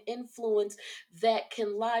power and influence that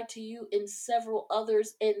can lie to you and several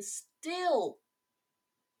others and still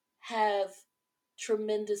have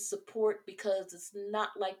tremendous support, because it's not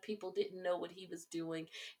like people didn't know what he was doing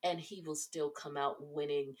and he will still come out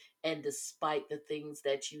winning. And despite the things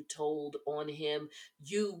that you told on him,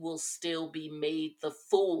 you will still be made the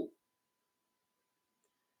fool,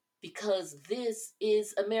 because this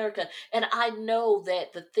is America. And I know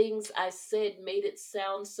that the things I said made it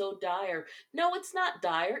sound so dire. No, it's not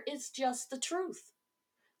dire, it's just the truth.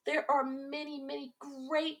 There are many, many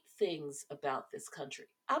great things about this country.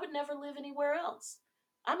 I would never live anywhere else.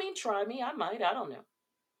 I mean, try me, I might, I don't know.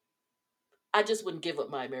 I just wouldn't give up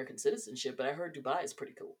my American citizenship, but I heard Dubai is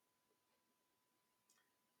pretty cool.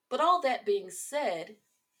 But all that being said,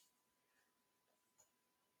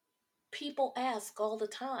 people ask all the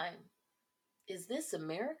time, is this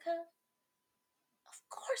America? Of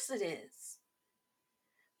course it is.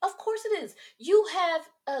 Of course it is. You have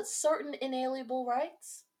certain inalienable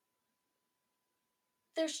rights.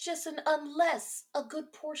 There's just an unless a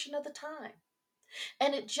good portion of the time.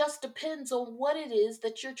 And it just depends on what it is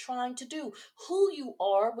that you're trying to do, who you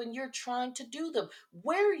are when you're trying to do them,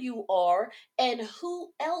 where you are, and who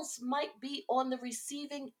else might be on the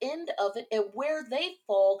receiving end of it, and where they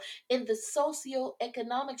fall in the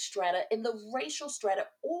socioeconomic strata, in the racial strata,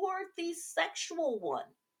 or the sexual one.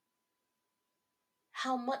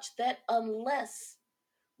 How much that unless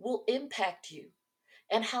will impact you,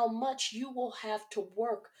 and how much you will have to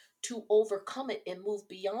work to overcome it and move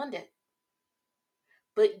beyond it.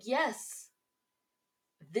 But yes,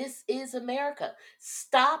 this is America.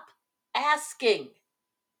 Stop asking,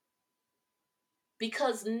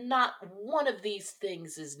 because not one of these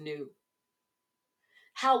things is new.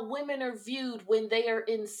 How women are viewed when they are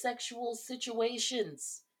in sexual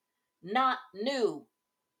situations, not new.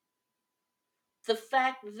 The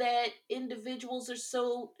fact that individuals are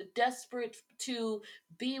so desperate to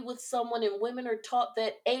be with someone and women are taught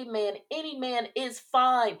that a man, any man is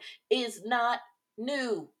fine, is not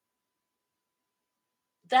new.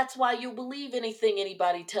 That's why you'll believe anything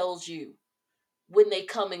anybody tells you when they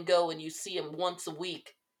come and go and you see them once a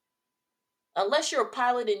week. Unless you're a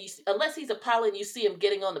pilot and unless he's a pilot and you see him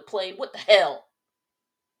getting on the plane, what the hell?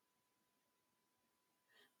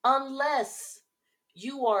 Unless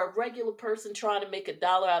you are a regular person trying to make $1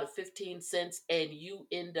 out of 15 cents and you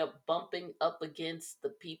end up bumping up against the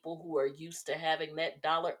people who are used to having that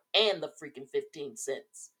dollar and the freaking 15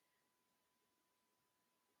 cents.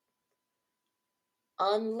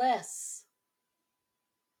 Unless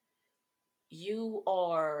you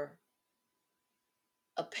are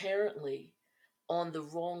apparently on the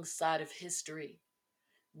wrong side of history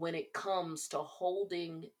when it comes to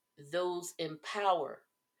holding those in power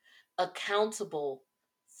accountable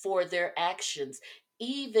for their actions,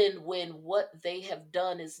 even when what they have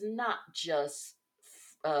done is not just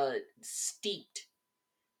steeped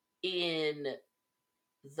in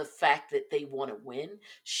the fact that they want to win.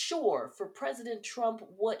 Sure, for President Trump,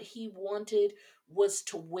 what he wanted was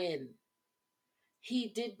to win. He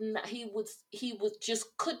did not, he was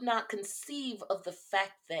just could not conceive of the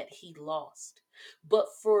fact that he lost. But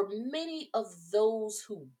for many of those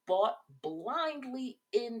who bought blindly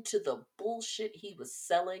into the bullshit he was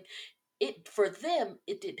selling, it for them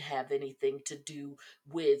it didn't have anything to do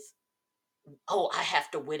with, oh, I have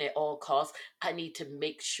to win at all costs, I need to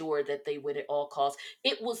make sure that they win at all costs.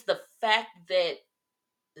 It was the fact that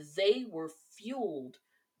they were fueled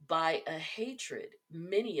by a hatred,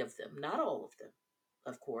 many of them, not all of them,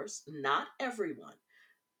 of course, not everyone,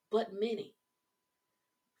 but many,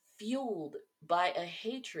 fueled by a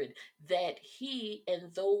hatred that he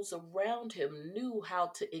and those around him knew how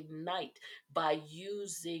to ignite by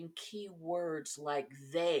using keywords like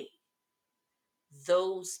they,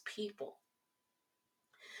 those people.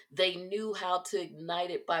 They knew how to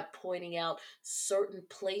ignite it by pointing out certain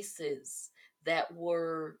places that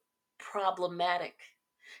were problematic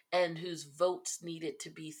and whose votes needed to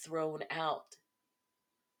be thrown out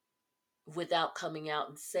without coming out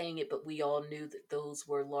and saying it, but we all knew that those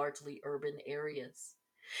were largely urban areas.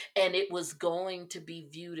 And it was going to be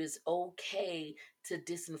viewed as okay to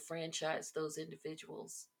disenfranchise those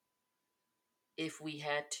individuals if we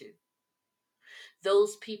had to.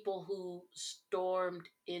 Those people who stormed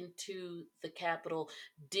into the Capitol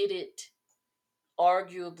did it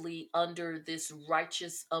arguably under this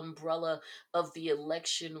righteous umbrella of the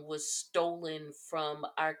election was stolen from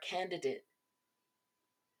our candidate.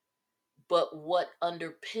 But what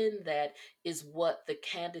underpinned that is what the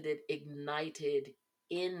candidate ignited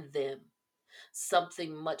in them.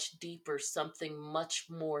 Something much deeper, something much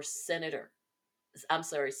more sinister. I'm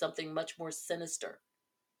sorry, something much more sinister,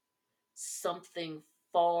 something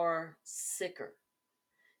far sicker,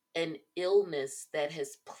 an illness that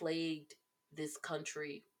has plagued this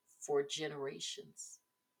country for generations.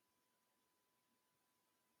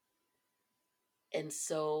 And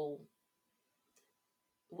so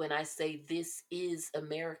when I say this is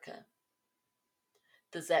America,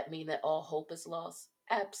 does that mean that all hope is lost?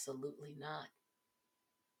 Absolutely not.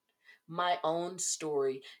 My own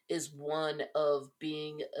story is one of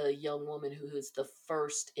being a young woman who is the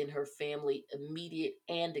first in her family, immediate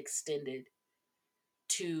and extended,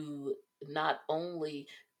 to not only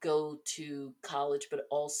go to college, but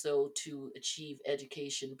also to achieve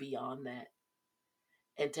education beyond that.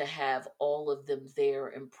 And to have all of them there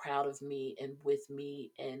and proud of me and with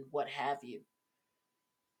me and what have you.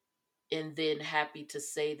 And then happy to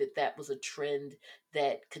say that that was a trend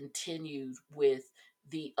that continued with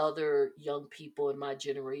the other young people in my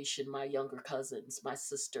generation, my younger cousins, my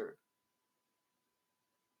sister,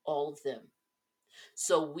 all of them.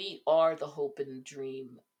 So we are the hope and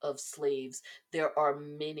dream of slaves. There are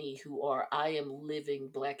many who are. I am living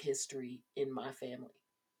Black history in my family.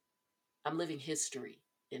 I'm living history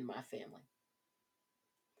in my family.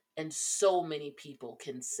 And so many people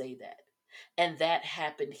can say that. And that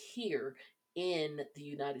happened here in the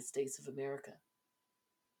United States of America.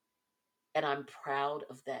 And I'm proud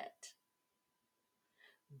of that.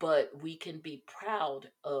 But we can be proud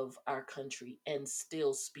of our country and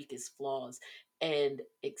still speak its flaws and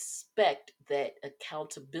expect that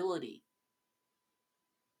accountability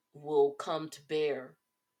will come to bear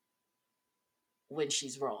when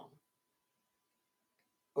she's wrong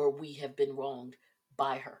or we have been wronged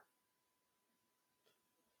by her.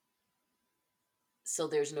 So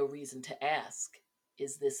there's no reason to ask,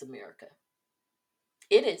 is this America?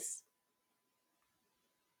 It is.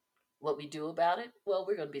 What we do about it? Well,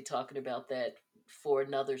 we're going to be talking about that for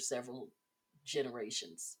another several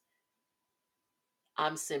generations.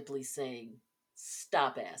 I'm simply saying,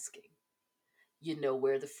 stop asking. You know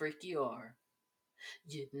where the frick you are.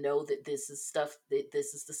 You know that this is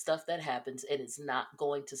the stuff that happens and it's not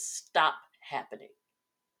going to stop happening.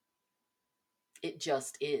 It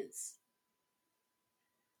just is.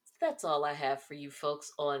 That's all I have for you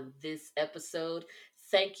folks on this episode.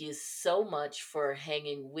 Thank you so much for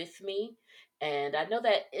hanging with me. And I know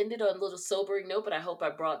that ended on a little sobering note, but I hope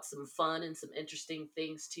I brought some fun and some interesting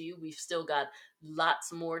things to you. We've still got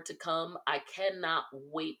lots more to come. I cannot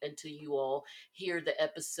wait until you all hear the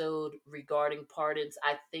episode regarding pardons.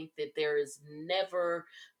 I think that there is never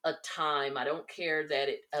a time, I don't care that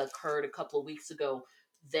it occurred a couple of weeks ago,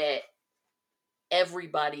 that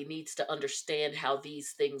everybody needs to understand how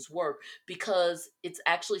these things work because it's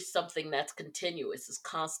actually something that's continuous, is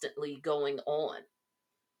constantly going on.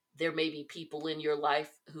 There may be people in your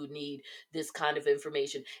life who need this kind of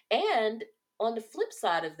information. And on the flip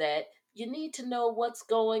side of that, you need to know what's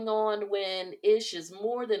going on when ish is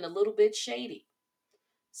more than a little bit shady.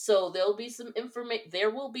 So there will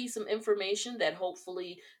be some information that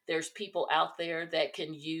hopefully there's people out there that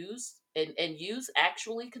can use and use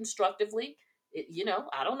actually constructively.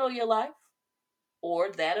 I don't know your life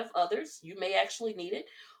or that of others. You may actually need it.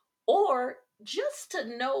 Or just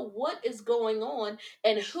to know what is going on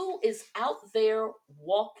and who is out there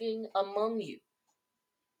walking among you.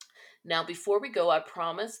 Now, before we go, I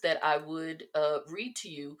promised that I would read to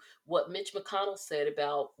you what Mitch McConnell said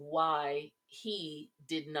about why he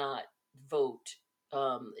did not vote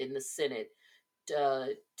in the Senate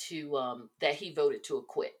to that he voted to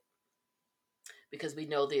acquit, because we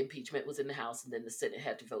know the impeachment was in the House and then the Senate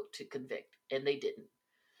had to vote to convict, and they didn't.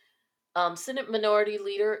 Senate Minority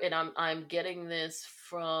Leader, and I'm getting this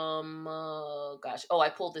from I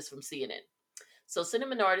pulled this from CNN. So Senate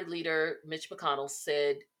Minority Leader Mitch McConnell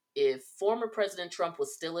said If former President Trump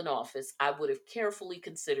was still in office, I would have carefully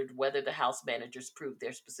considered whether the House managers proved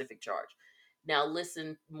their specific charge. Now,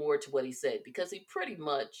 listen more to what he said, because he pretty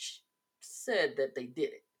much said that they did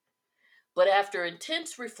it. But after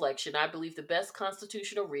intense reflection, I believe the best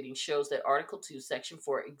constitutional reading shows that Article 2, Section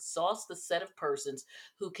 4 exhausts the set of persons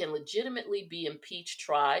who can legitimately be impeached,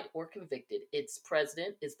 tried, or convicted. Its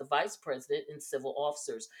president is the vice president and civil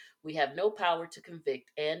officers. We have no power to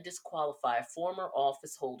convict and disqualify a former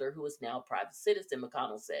office holder who is now a private citizen,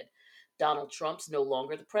 McConnell said. Donald Trump's no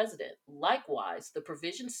longer the president. Likewise, the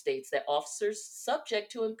provision states that officers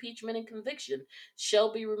subject to impeachment and conviction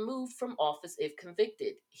shall be removed from office if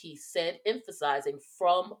convicted, he said, emphasizing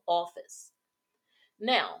from office.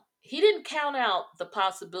 Now, he didn't count out the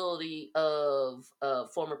possibility of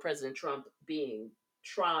former President Trump being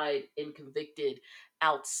tried and convicted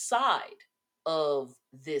outside of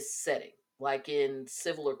this setting, like in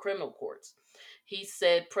civil or criminal courts. He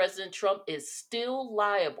said President Trump is still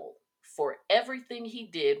liable for everything he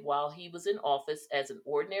did while he was in office as an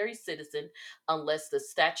ordinary citizen unless the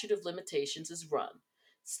statute of limitations is run.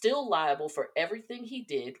 Still liable for everything he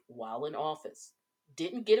did while in office.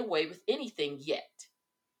 Didn't get away with anything yet.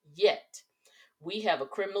 Yet. We have a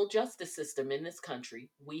criminal justice system in this country.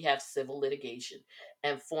 We have civil litigation.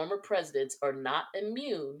 And former presidents are not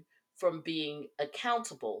immune from being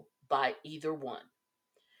accountable by either one.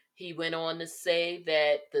 He went on to say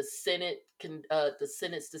that the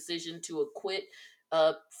Senate's decision to acquit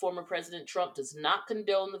former President Trump does not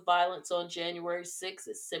condone the violence on January 6th.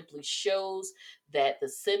 It simply shows that the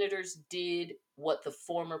senators did what the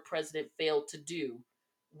former president failed to do,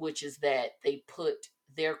 which is that they put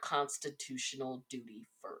their constitutional duty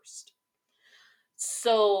first.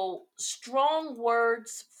 So, strong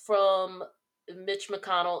words from Mitch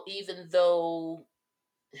McConnell, even though,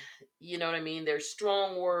 you know what I mean, there's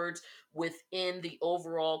strong words within the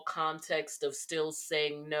overall context of still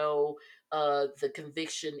saying no, the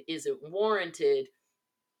conviction isn't warranted,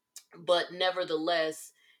 but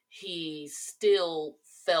nevertheless, he still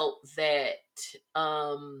felt that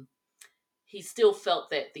um,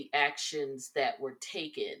 the actions that were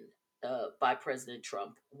taken by President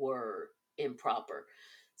Trump were improper.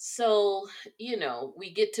 So,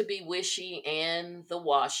 we get to be wishy and the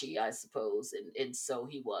washy, I suppose, and so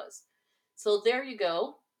he was. So there you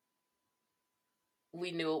go. We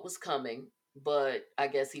knew it was coming, but I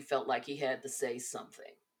guess he felt like he had to say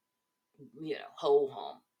something. Ho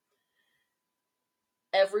hum.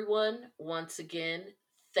 Everyone, once again,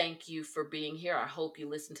 thank you for being here. I hope you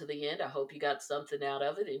listened to the end. I hope you got something out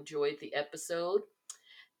of it, enjoyed the episode.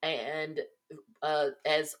 And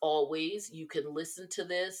as always, you can listen to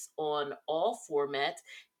this on all formats.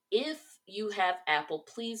 If you have Apple,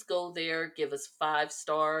 please go there, give us 5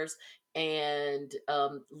 stars, and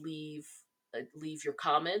leave your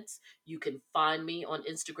comments. You can find me on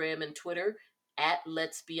Instagram and Twitter at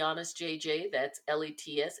Let's Be Honest JJ. That's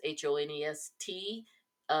LETSHONEST.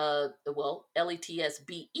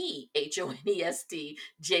 LETSBEHONEST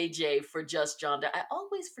JJ for Just Jonda. I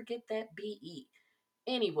always forget that BE.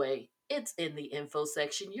 Anyway, it's in the info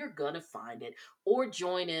section. You're going to find it. Or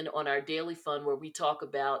join in on our daily fun where we talk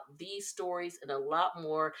about these stories and a lot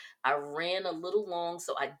more. I ran a little long,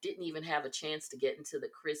 so I didn't even have a chance to get into the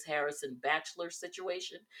Chris Harrison Bachelor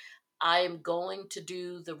situation. I am going to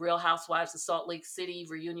do the Real Housewives of Salt Lake City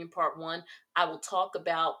reunion part 1. I will talk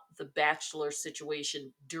about the Bachelor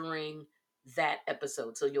situation during that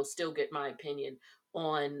episode, so you'll still get my opinion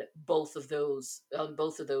on both of those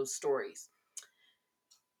stories.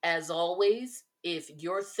 As always, if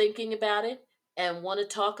you're thinking about it and want to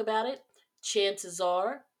talk about it, chances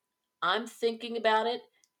are I'm thinking about it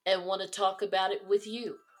and want to talk about it with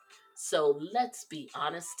you. So let's be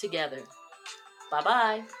honest together. Bye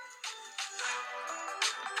bye.